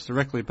talked about this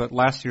directly, but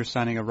last year's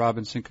signing of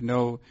Robinson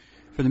Cano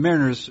for the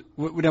Mariners,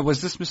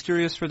 was this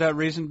mysterious for that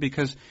reason?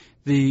 Because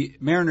the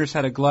Mariners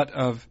had a glut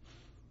of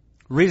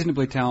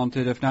reasonably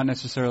talented, if not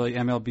necessarily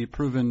MLB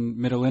proven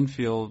middle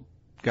infield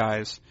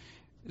guys.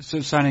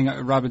 So signing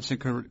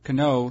Robinson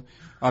Cano,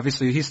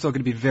 obviously he's still going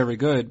to be very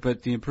good,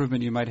 but the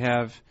improvement you might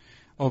have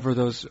over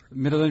those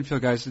middle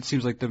infield guys, it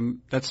seems like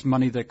that's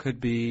money that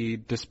could be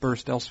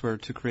dispersed elsewhere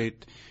to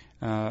create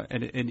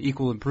an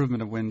equal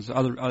improvement of wins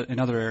in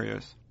other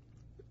areas.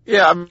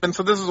 Yeah,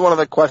 so this is one of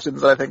the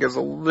questions that I think is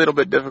a little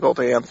bit difficult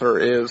to answer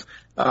is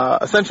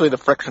essentially the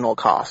frictional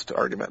cost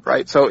argument,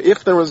 right? So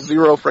if there was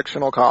zero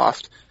frictional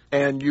cost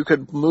and you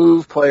could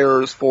move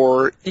players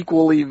for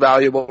equally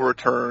valuable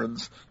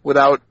returns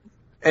without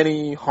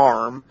any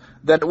harm,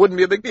 then it wouldn't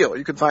be a big deal.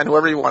 You could sign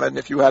whoever you wanted, and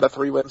if you had a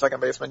 3-win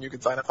second baseman, you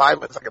could sign a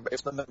 5-win second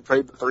baseman, then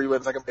trade the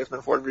 3-win second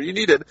baseman for whatever you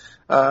needed,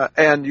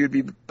 and you'd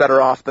be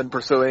better off than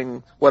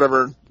pursuing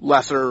whatever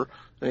lesser,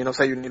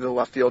 say you needed a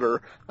left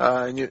fielder,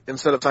 and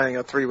instead of signing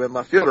a 3-win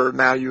left fielder,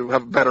 now you're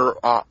better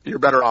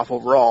off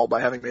overall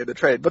by having made the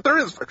trade. But there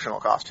is frictional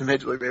cost in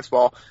Major League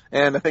Baseball,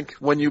 and I think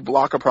when you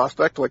block a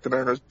prospect like the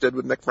Mariners did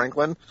with Nick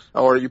Franklin,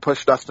 or you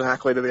push Dustin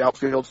Ackley to the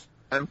outfield,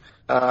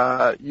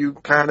 you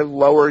kind of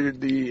lower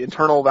the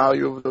internal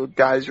value of the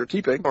guys you're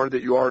keeping or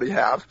that you already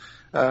have.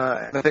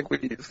 And I think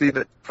we see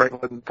that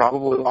Franklin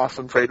probably lost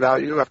some trade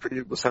value after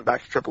he was sent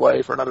back to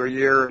AAA for another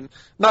year. And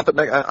not that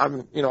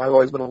I've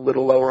always been a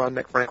little lower on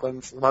Nick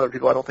Franklin. Some other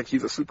people, I don't think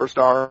he's a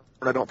superstar,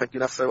 and I don't think you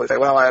necessarily say,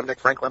 well, I have Nick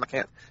Franklin,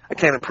 I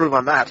can't improve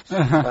on that.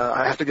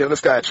 I have to give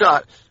this guy a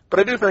shot. But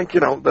I do think,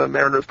 the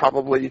Mariners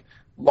probably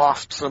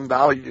lost some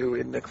value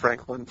in Nick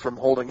Franklin from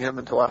holding him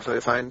until after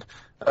they signed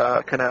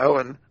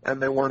Cano,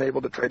 and they weren't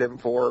able to trade him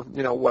for,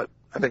 what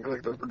I think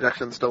like the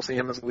projections still see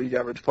him as a league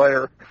average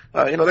player.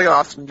 They got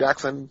Austin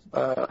Jackson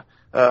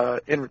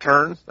in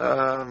return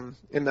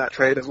in that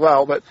trade as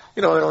well, but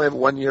they only have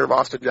 1 year of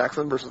Austin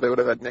Jackson versus they would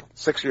have had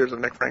 6 years of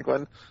Nick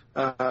Franklin.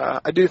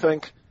 I do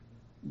think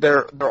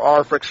there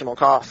are frictional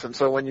costs, and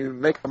so when you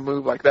make a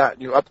move like that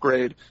and you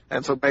upgrade,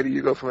 and so maybe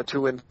you go from a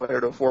 2-win player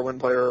to a 4-win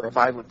player or a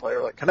 5-win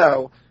player like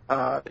Cano,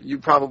 you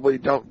probably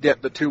don't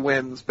get the 2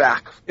 wins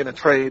back in a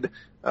trade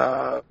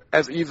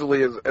as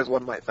easily as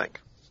one might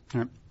think.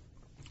 All right.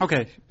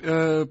 Okay,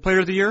 Player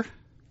of the Year?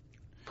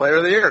 Player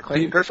of the Year,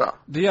 Clayton Kershaw.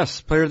 Yes,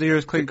 Player of the Year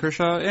is Clayton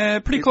Kershaw.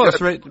 Pretty close,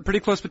 right?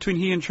 Pretty close between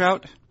he and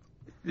Trout?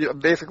 Yeah,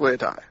 basically a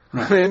tie.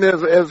 Right.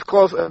 As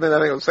close, I think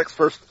it was 6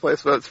 first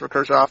place votes for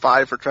Kershaw,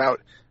 5 for Trout.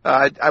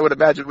 I would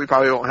imagine we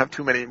probably won't have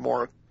too many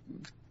more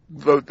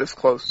vote this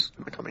close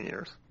in the coming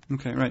years.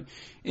 Okay, right.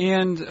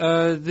 And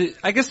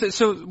I guess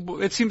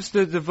so it seems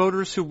the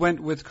voters who went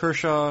with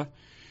Kershaw,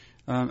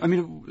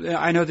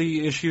 I know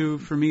the issue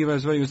for me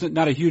was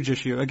not a huge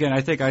issue. Again,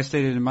 I think I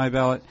stated in my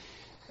ballot,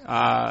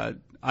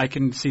 I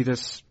can see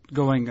this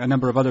going a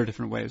number of other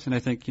different ways. And I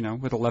think,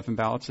 with 11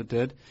 ballots it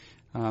did.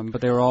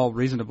 But they were all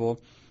reasonable.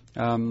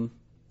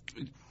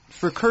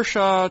 For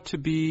Kershaw to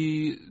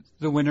be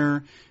the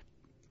winner,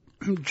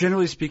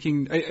 generally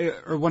speaking,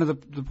 or one of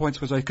the points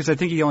was because I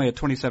think he only had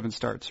 27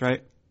 starts,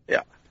 right?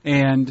 Yeah.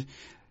 And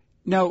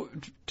now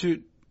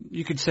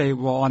you could say,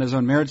 well, on his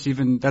own merits,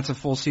 even that's a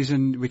full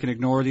season. We can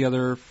ignore the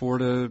other 4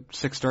 to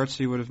 6 starts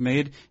he would have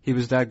made. He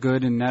was that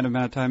good in that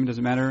amount of time. It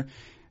doesn't matter.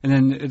 And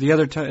then the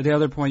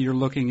other point you're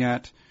looking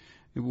at,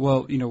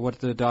 well, what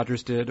the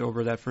Dodgers did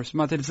over that first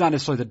month. And it's not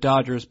necessarily the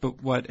Dodgers,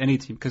 but what any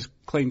team, because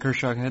Clayton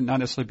Kershaw had not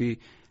necessarily be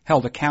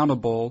held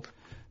accountable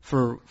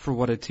for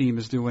what a team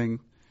is doing.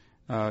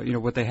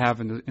 What they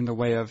have in the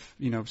way of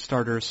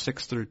starters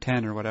 6 through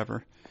 10 or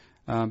whatever.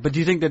 But do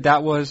you think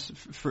that was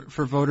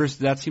for voters?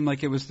 Did that seem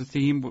like it was the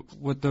theme?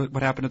 What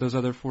happened to those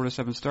other 4 to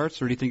 7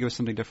 starts, or do you think it was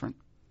something different?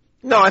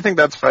 No, I think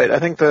that's right. I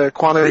think the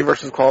quantity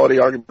versus quality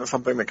argument is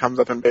something that comes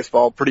up in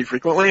baseball pretty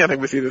frequently. I think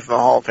we see this in the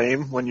Hall of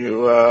Fame when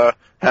you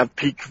have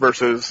peak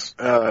versus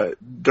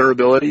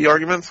durability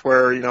arguments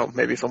where,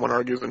 maybe someone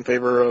argues in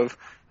favor of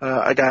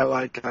a guy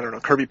like, I don't know,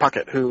 Kirby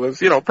Puckett, who was,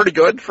 pretty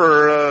good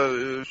for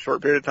a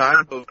short period of time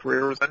until his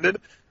career was ended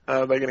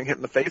by getting hit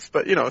in the face,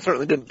 but,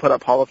 certainly didn't put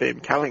up Hall of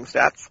Fame counting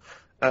stats.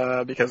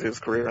 Because his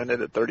career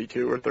ended at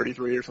 32 or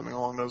 33 or something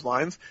along those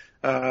lines.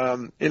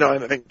 And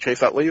I think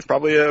Chase Utley is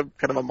probably a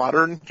kind of a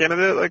modern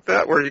candidate like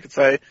that, where you could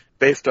say,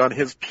 based on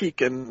his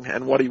peak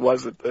and what he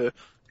was at the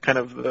kind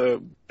of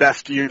the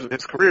best years of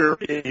his career,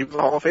 he was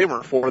a Hall of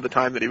Famer for the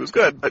time that he was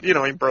good. But, he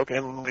broke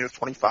in when he was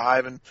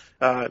 25 and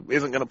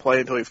isn't going to play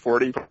until he's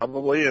 40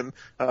 probably. And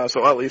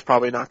so Utley's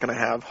probably not going to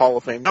have Hall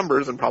of Fame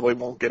numbers and probably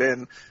won't get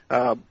in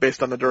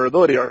based on the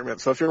durability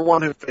argument. So if you're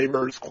one who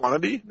favors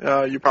quantity,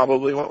 you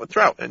probably went with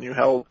Trout and you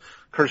held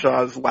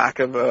Kershaw's lack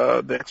of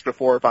the extra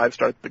 4 or 5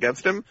 starts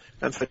against him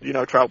and said,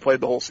 Trout played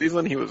the whole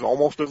season. He was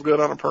almost as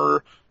good on a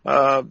per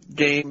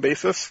game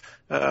basis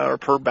or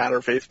per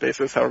batter face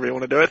basis, however you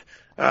want to do it.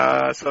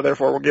 So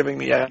therefore we're giving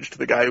the edge to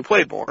the guy who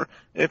played more.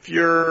 If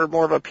you're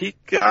more of a peak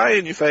guy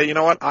and you say, you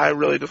know what, I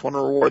really just want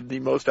to reward the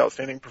most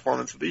outstanding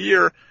performance of the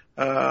year,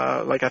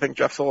 like I think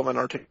Jeff Sullivan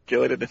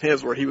articulated in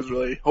his, where he was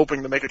really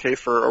hoping to make a case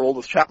for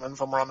Aroldis Chapman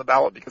somewhere on the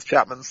ballot because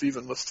Chapman's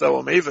season was so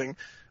amazing,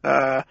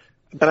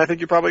 then I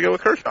think you probably go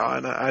with Kershaw.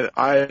 And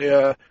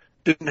I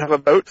didn't have a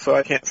vote, so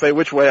I can't say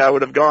which way I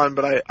would have gone,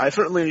 but I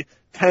certainly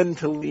tend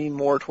to lean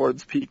more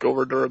towards peak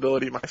over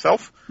durability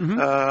myself.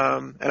 And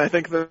I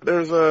think that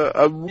there's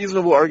a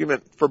reasonable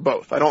argument for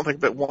both. I don't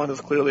think that one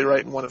is clearly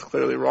right and one is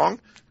clearly wrong.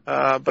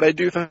 But I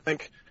do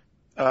think,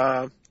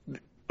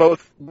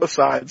 both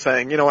sides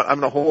saying, you know what, I'm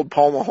going to hold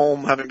Paul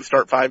Maholm having to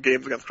start 5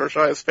 games against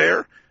Kershaw is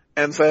fair,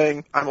 and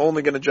saying I'm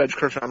only going to judge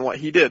Kershaw on what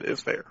he did is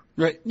fair.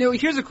 Right. Now,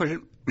 here's a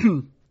question.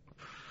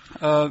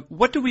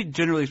 What do we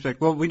generally expect?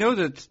 Well, we know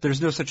that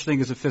there's no such thing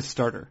as a 5th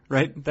starter,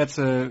 right?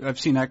 I've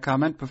seen that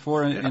comment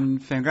before in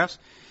Fangraphs,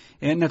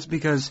 and that's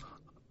because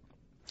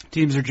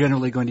teams are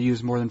generally going to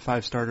use more than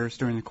 5 starters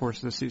during the course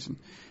of the season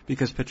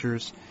because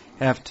pitchers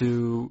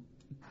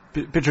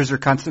are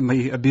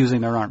constantly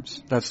abusing their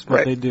arms. That's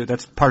what they do.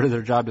 That's part of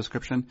their job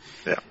description.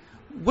 Yeah.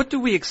 What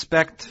do we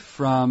expect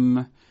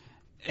from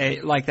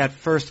like that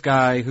first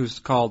guy who's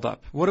called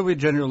up? What do we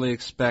generally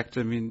expect?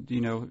 I mean,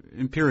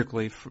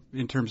 empirically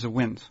in terms of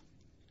wins.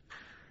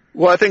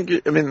 Well, I think,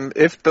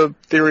 if the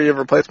theory of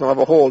replacement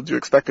level holds, you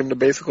expect him to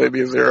basically be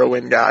a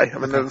 0-win guy. I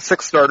mean, the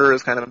 6th starter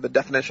is kind of the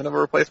definition of a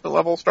replacement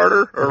level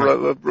starter or a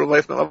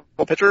replacement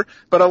level pitcher,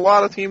 but a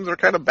lot of teams are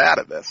kind of bad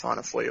at this,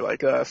 honestly.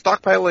 Like,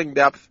 stockpiling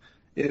depth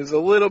is a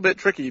little bit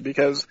tricky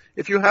because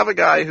if you have a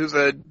guy who's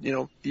a,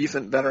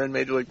 decent veteran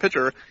major league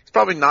pitcher, he's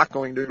probably not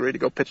going to agree to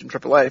go pitch in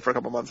AAA for a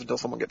couple months until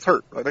someone gets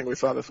hurt. I think we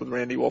saw this with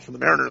Randy Wolf and the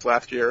Mariners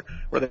last year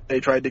where they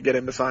tried to get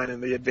him to sign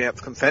in the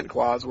advanced consent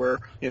clause where,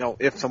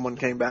 if someone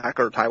came back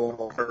or Taijuan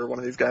Walker or one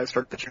of these guys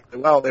started pitching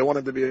really well, they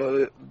wanted to be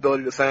the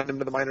ability to send him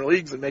to the minor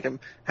leagues and make him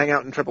hang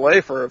out in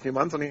AAA for a few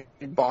months, and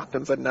he balked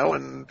and said no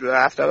and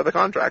asked out of the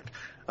contract.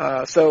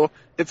 So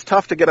it's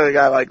tough to get a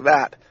guy like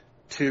that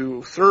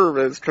to serve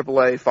as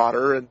AAA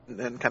fodder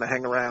and kind of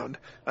hang around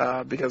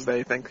because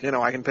they think,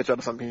 I can pitch out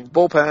of some team's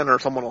bullpen or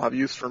someone will have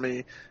use for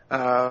me.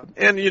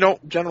 And you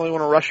don't generally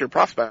want to rush your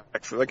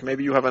prospects. Like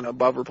maybe you have an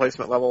above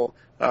replacement level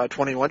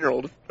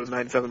 21-year-old who's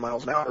 97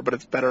 miles an hour, but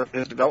it's better for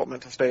his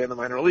development to stay in the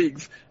minor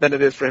leagues than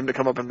it is for him to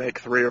come up and make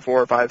 3 or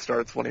 4 or 5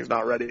 starts when he's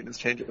not ready and his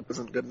changeup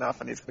isn't good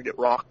enough and he's going to get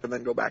rocked and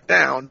then go back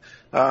down.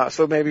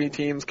 So maybe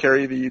teams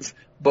carry these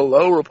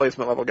below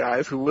replacement level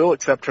guys who will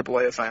accept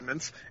AAA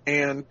assignments,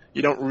 and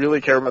you don't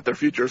really care about their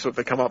future. So if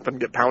they come up and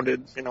get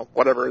pounded,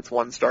 whatever, it's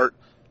 1 start,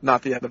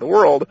 not the end of the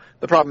world.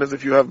 The problem is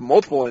if you have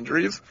multiple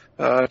injuries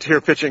to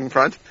your pitching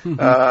front,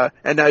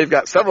 and now you've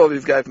got several of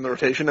these guys in the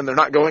rotation and they're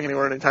not going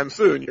anywhere anytime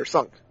soon, you're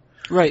sunk.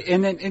 Right,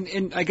 and then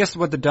and I guess the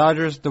way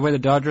the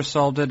Dodgers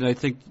solved it, and I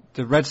think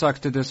the Red Sox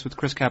did this with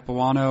Chris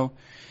Capuano,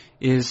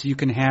 is you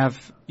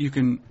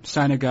can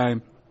sign a guy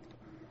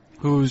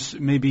who's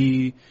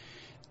maybe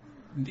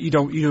you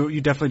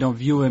definitely don't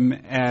view him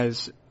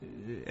as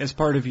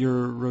part of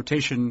your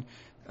rotation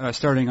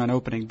starting on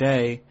opening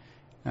day,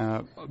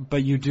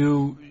 but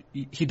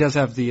he does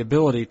have the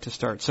ability to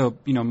start. So,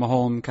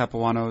 Maholm,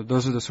 Capuano,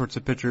 those are the sorts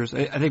of pitchers.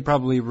 I think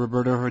probably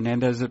Roberto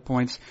Hernandez at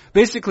points.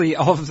 Basically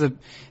all of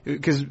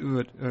because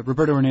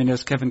Roberto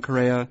Hernandez, Kevin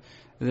Correa,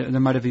 there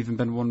might have even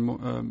been one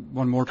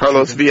more.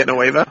 Carlos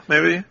Villanueva,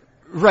 maybe?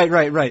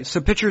 Right. So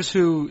pitchers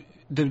who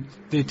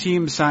the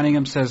team signing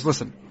him says,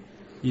 listen,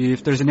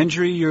 if there's an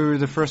injury, you're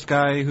the first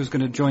guy who's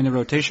going to join the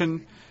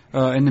rotation.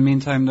 In the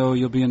meantime, though,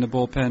 you'll be in the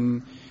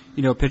bullpen,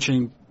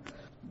 pitching,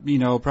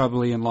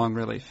 probably in long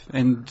relief.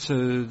 And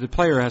so the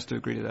player has to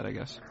agree to that, I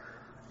guess.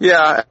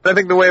 Yeah, I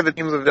think the way the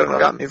teams have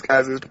gotten these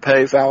guys is to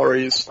pay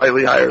salaries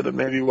slightly higher than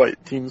maybe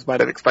what teams might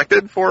have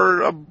expected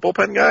for a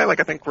bullpen guy. Like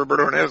I think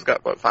Roberto Hernandez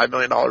got $5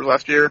 million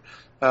last year.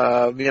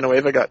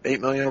 Villanueva got $8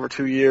 million over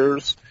 2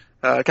 years.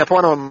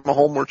 Capuano and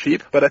Maholm were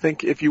cheap, but I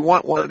think if you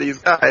want one of these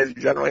guys,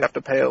 you generally have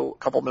to pay a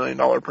couple $1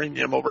 million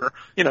premium over,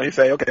 you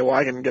say, okay, well,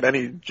 I can get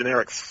any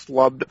generic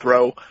slub to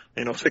throw,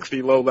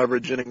 60 low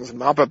leverage innings and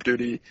mop-up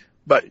duty,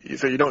 but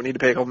so you don't need to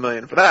pay a couple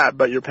million for that,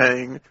 but you're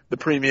paying the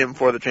premium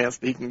for the chance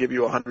that he can give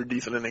you 100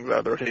 decent innings out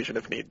of the rotation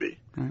if need be.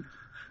 Right.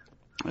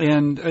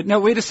 And, now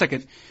wait a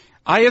second.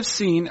 I have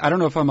seen, I don't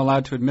know if I'm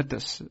allowed to admit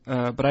this,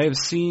 but I have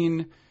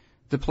seen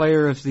the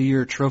Player of the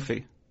Year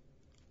trophy.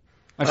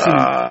 I've seen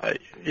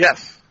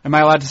yes. Am I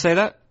allowed to say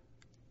that?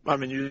 I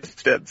mean, you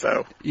just did,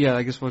 so. Yeah,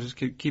 I guess we'll just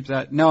keep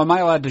that. Now, am I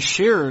allowed to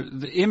share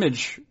the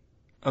image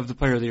of the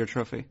Player of the Year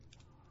trophy?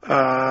 You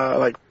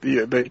want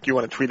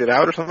to tweet it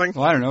out or something?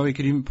 Well, I don't know. We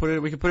could put it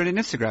in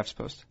Instagram's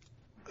post.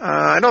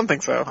 I don't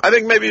think so. I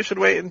think maybe you should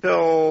wait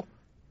until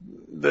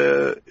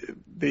the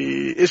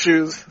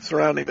issues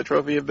surrounding the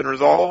trophy have been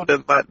resolved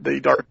and let the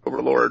Dark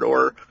Overlord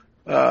or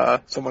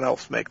someone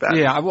else make that.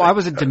 Yeah, well, I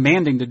wasn't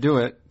demanding to do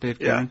it, Dave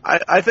Cameron. Yeah,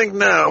 I think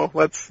no.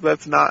 Let's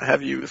not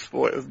have you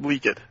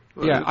leak it.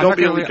 Yeah, don't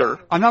be a leaker.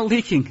 I'm not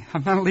leaking.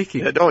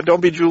 Yeah,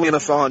 don't be Julian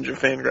Assange of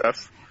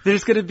Fangraphs.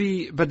 There's going to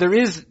be, but there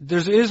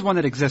is one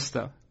that exists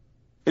though.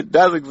 It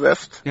does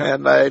exist, Yep.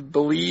 and I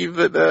believe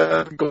that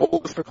the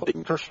goal is for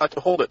Clayton Kershaw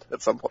to hold it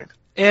at some point.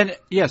 And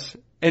yes,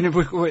 and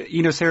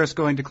if Sarah's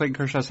going to Clayton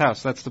Kershaw's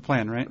house. That's the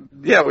plan, right?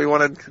 Yeah, we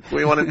wanted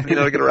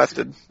to get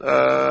arrested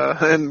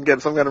and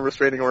get some kind of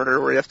restraining order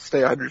where he has to stay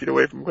 100 feet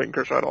away from Clayton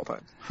Kershaw at all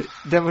times.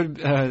 That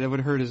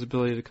would hurt his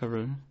ability to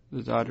cover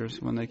the Dodgers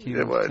when they came.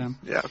 It would, town.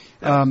 yeah.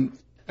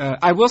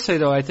 I will say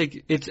though, I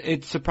think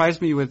it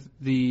surprised me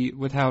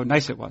with how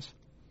nice it was.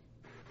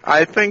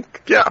 I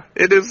think, yeah,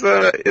 it is.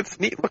 It's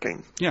neat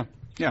looking. Yeah,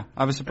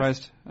 I was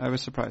surprised.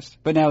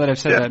 But now that I've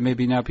said that,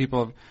 maybe now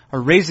people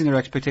are raising their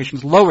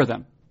expectations. Lower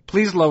them.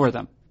 Please lower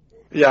them.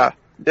 Yeah.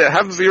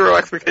 Have zero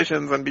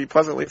expectations and be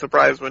pleasantly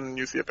surprised when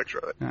you see a picture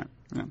of it.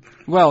 Yeah.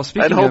 Well,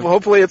 speaking and of...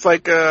 hopefully it's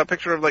like a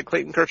picture of like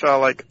Clayton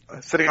Kershaw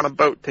sitting on a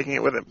boat taking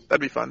it with him. That'd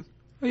be fun.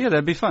 Oh, yeah,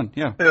 that'd be fun.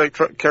 Yeah. Maybe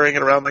carrying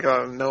it around like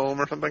a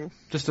gnome or something.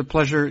 Just a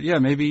pleasure. Yeah,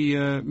 maybe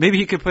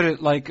he could put it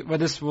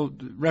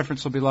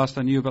reference will be lost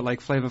on you, but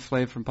like Flava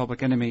Flav from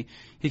Public Enemy,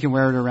 he can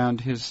wear it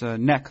around his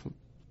neck.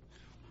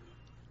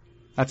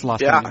 That's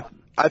lost on you. Yeah,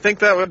 I think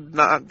that would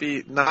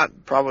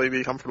not probably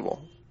be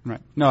comfortable.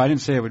 Right. No, I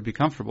didn't say it would be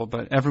comfortable,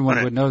 but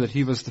everyone would know that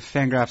he was the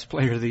Fangraphs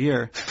Player of the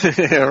Year.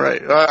 Yeah,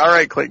 right. All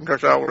right, Clayton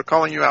Kershaw, we're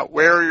calling you out.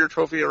 Wear your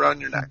trophy around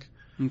your neck.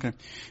 Okay.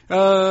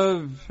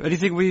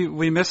 Anything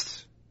we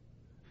missed?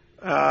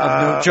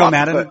 Joe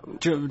Madden?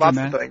 Lots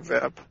of things,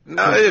 yeah.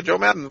 No, Joe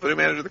Madden's the new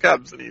manager of the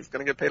Cubs, and he's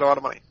going to get paid a lot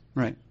of money.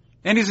 Right.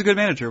 And he's a good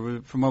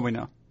manager, from what we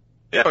know.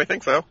 Yeah, we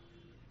think so.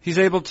 He's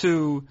able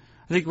to,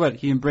 I think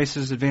he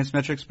embraces advanced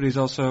metrics, but he's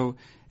also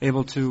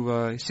able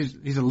to,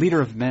 he's a leader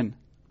of men.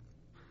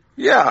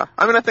 Yeah,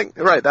 I mean, I think,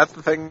 right, that's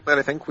the thing that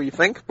I think we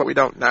think, but we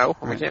don't know,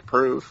 and we can't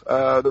prove.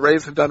 The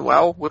Rays have done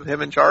well with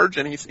him in charge,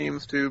 and he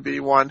seems to be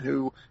one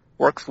who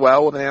works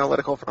well with an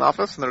analytical front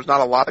office, and there's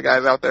not a lot of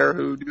guys out there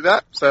who do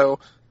that, so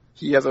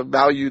he has a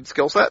valued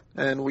skill set,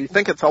 and we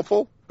think it's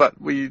helpful, but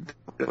we don't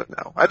really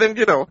know. I think,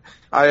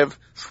 I have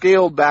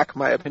scaled back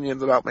my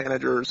opinions about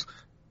managers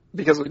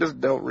because we just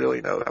don't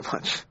really know that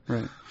much.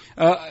 Right.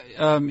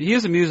 He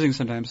is amusing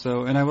sometimes,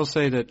 though, and I will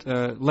say that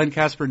Len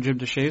Casper and Jim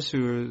DeShays,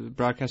 who are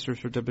broadcasters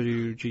for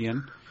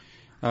WGN,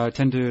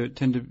 tend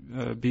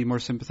to be more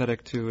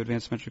sympathetic to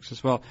advanced metrics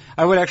as well.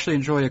 I would actually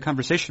enjoy a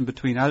conversation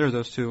between either of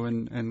those two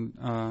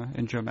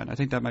and Joe Madden. I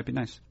think that might be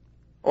nice.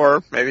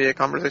 Or maybe a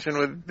conversation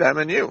with them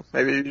and you.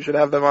 Maybe you should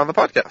have them on the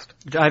podcast.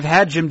 I've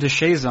had Jim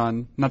DeShays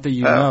on, not that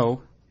you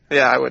know.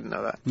 Yeah, I wouldn't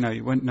know that. No,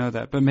 you wouldn't know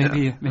that, but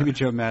maybe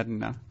Joe Madden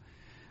now.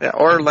 Yeah,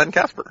 or Len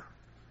Casper.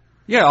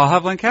 Yeah, I'll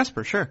have Len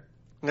Casper, sure.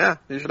 Yeah,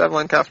 you should have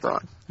Len Casper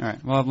on. All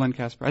right, we'll have Len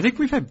Casper. I think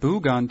we've had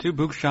Boog on, too,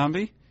 Boog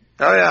Shambi.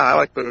 Oh, yeah, I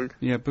like Boog.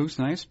 Yeah, Boog's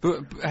nice.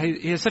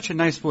 He has such a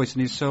nice voice,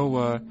 and he's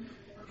so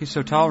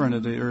tolerant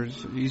of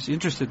he's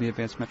interested in the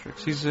advanced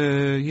metrics. He's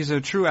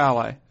a true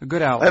ally, a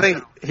good ally. I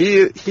think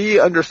he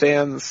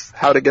understands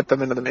how to get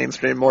them into the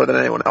mainstream more than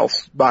anyone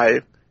else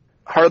by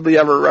hardly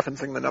ever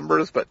referencing the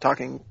numbers, but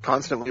talking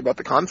constantly about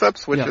the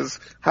concepts, which is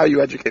how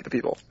you educate the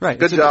people. Right.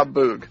 Good job,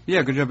 Boog.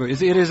 Yeah, good job, Boog.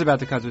 It is about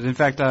the concepts. In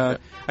fact, I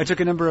took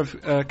a number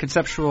of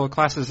conceptual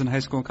classes in high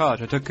school and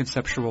college. I took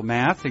conceptual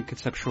math and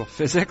conceptual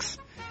physics.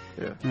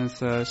 Yeah. And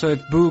so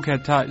if Boog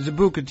had taught,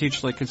 Boog could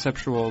teach like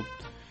conceptual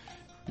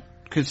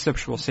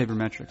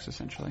sabermetrics,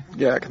 essentially.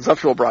 Yeah,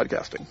 conceptual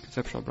broadcasting.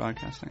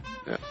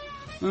 Yeah.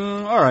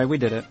 All right, we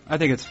did it. I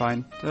think it's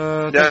fine.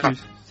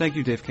 Thank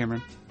you, Dave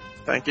Cameron.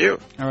 Thank you.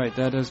 All right,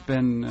 that has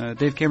been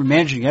Dave Cameron,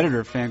 managing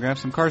editor of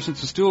Fangraphs. I'm Carson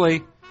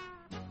Sestouli.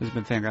 This has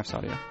been Fangraphs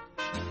Audio.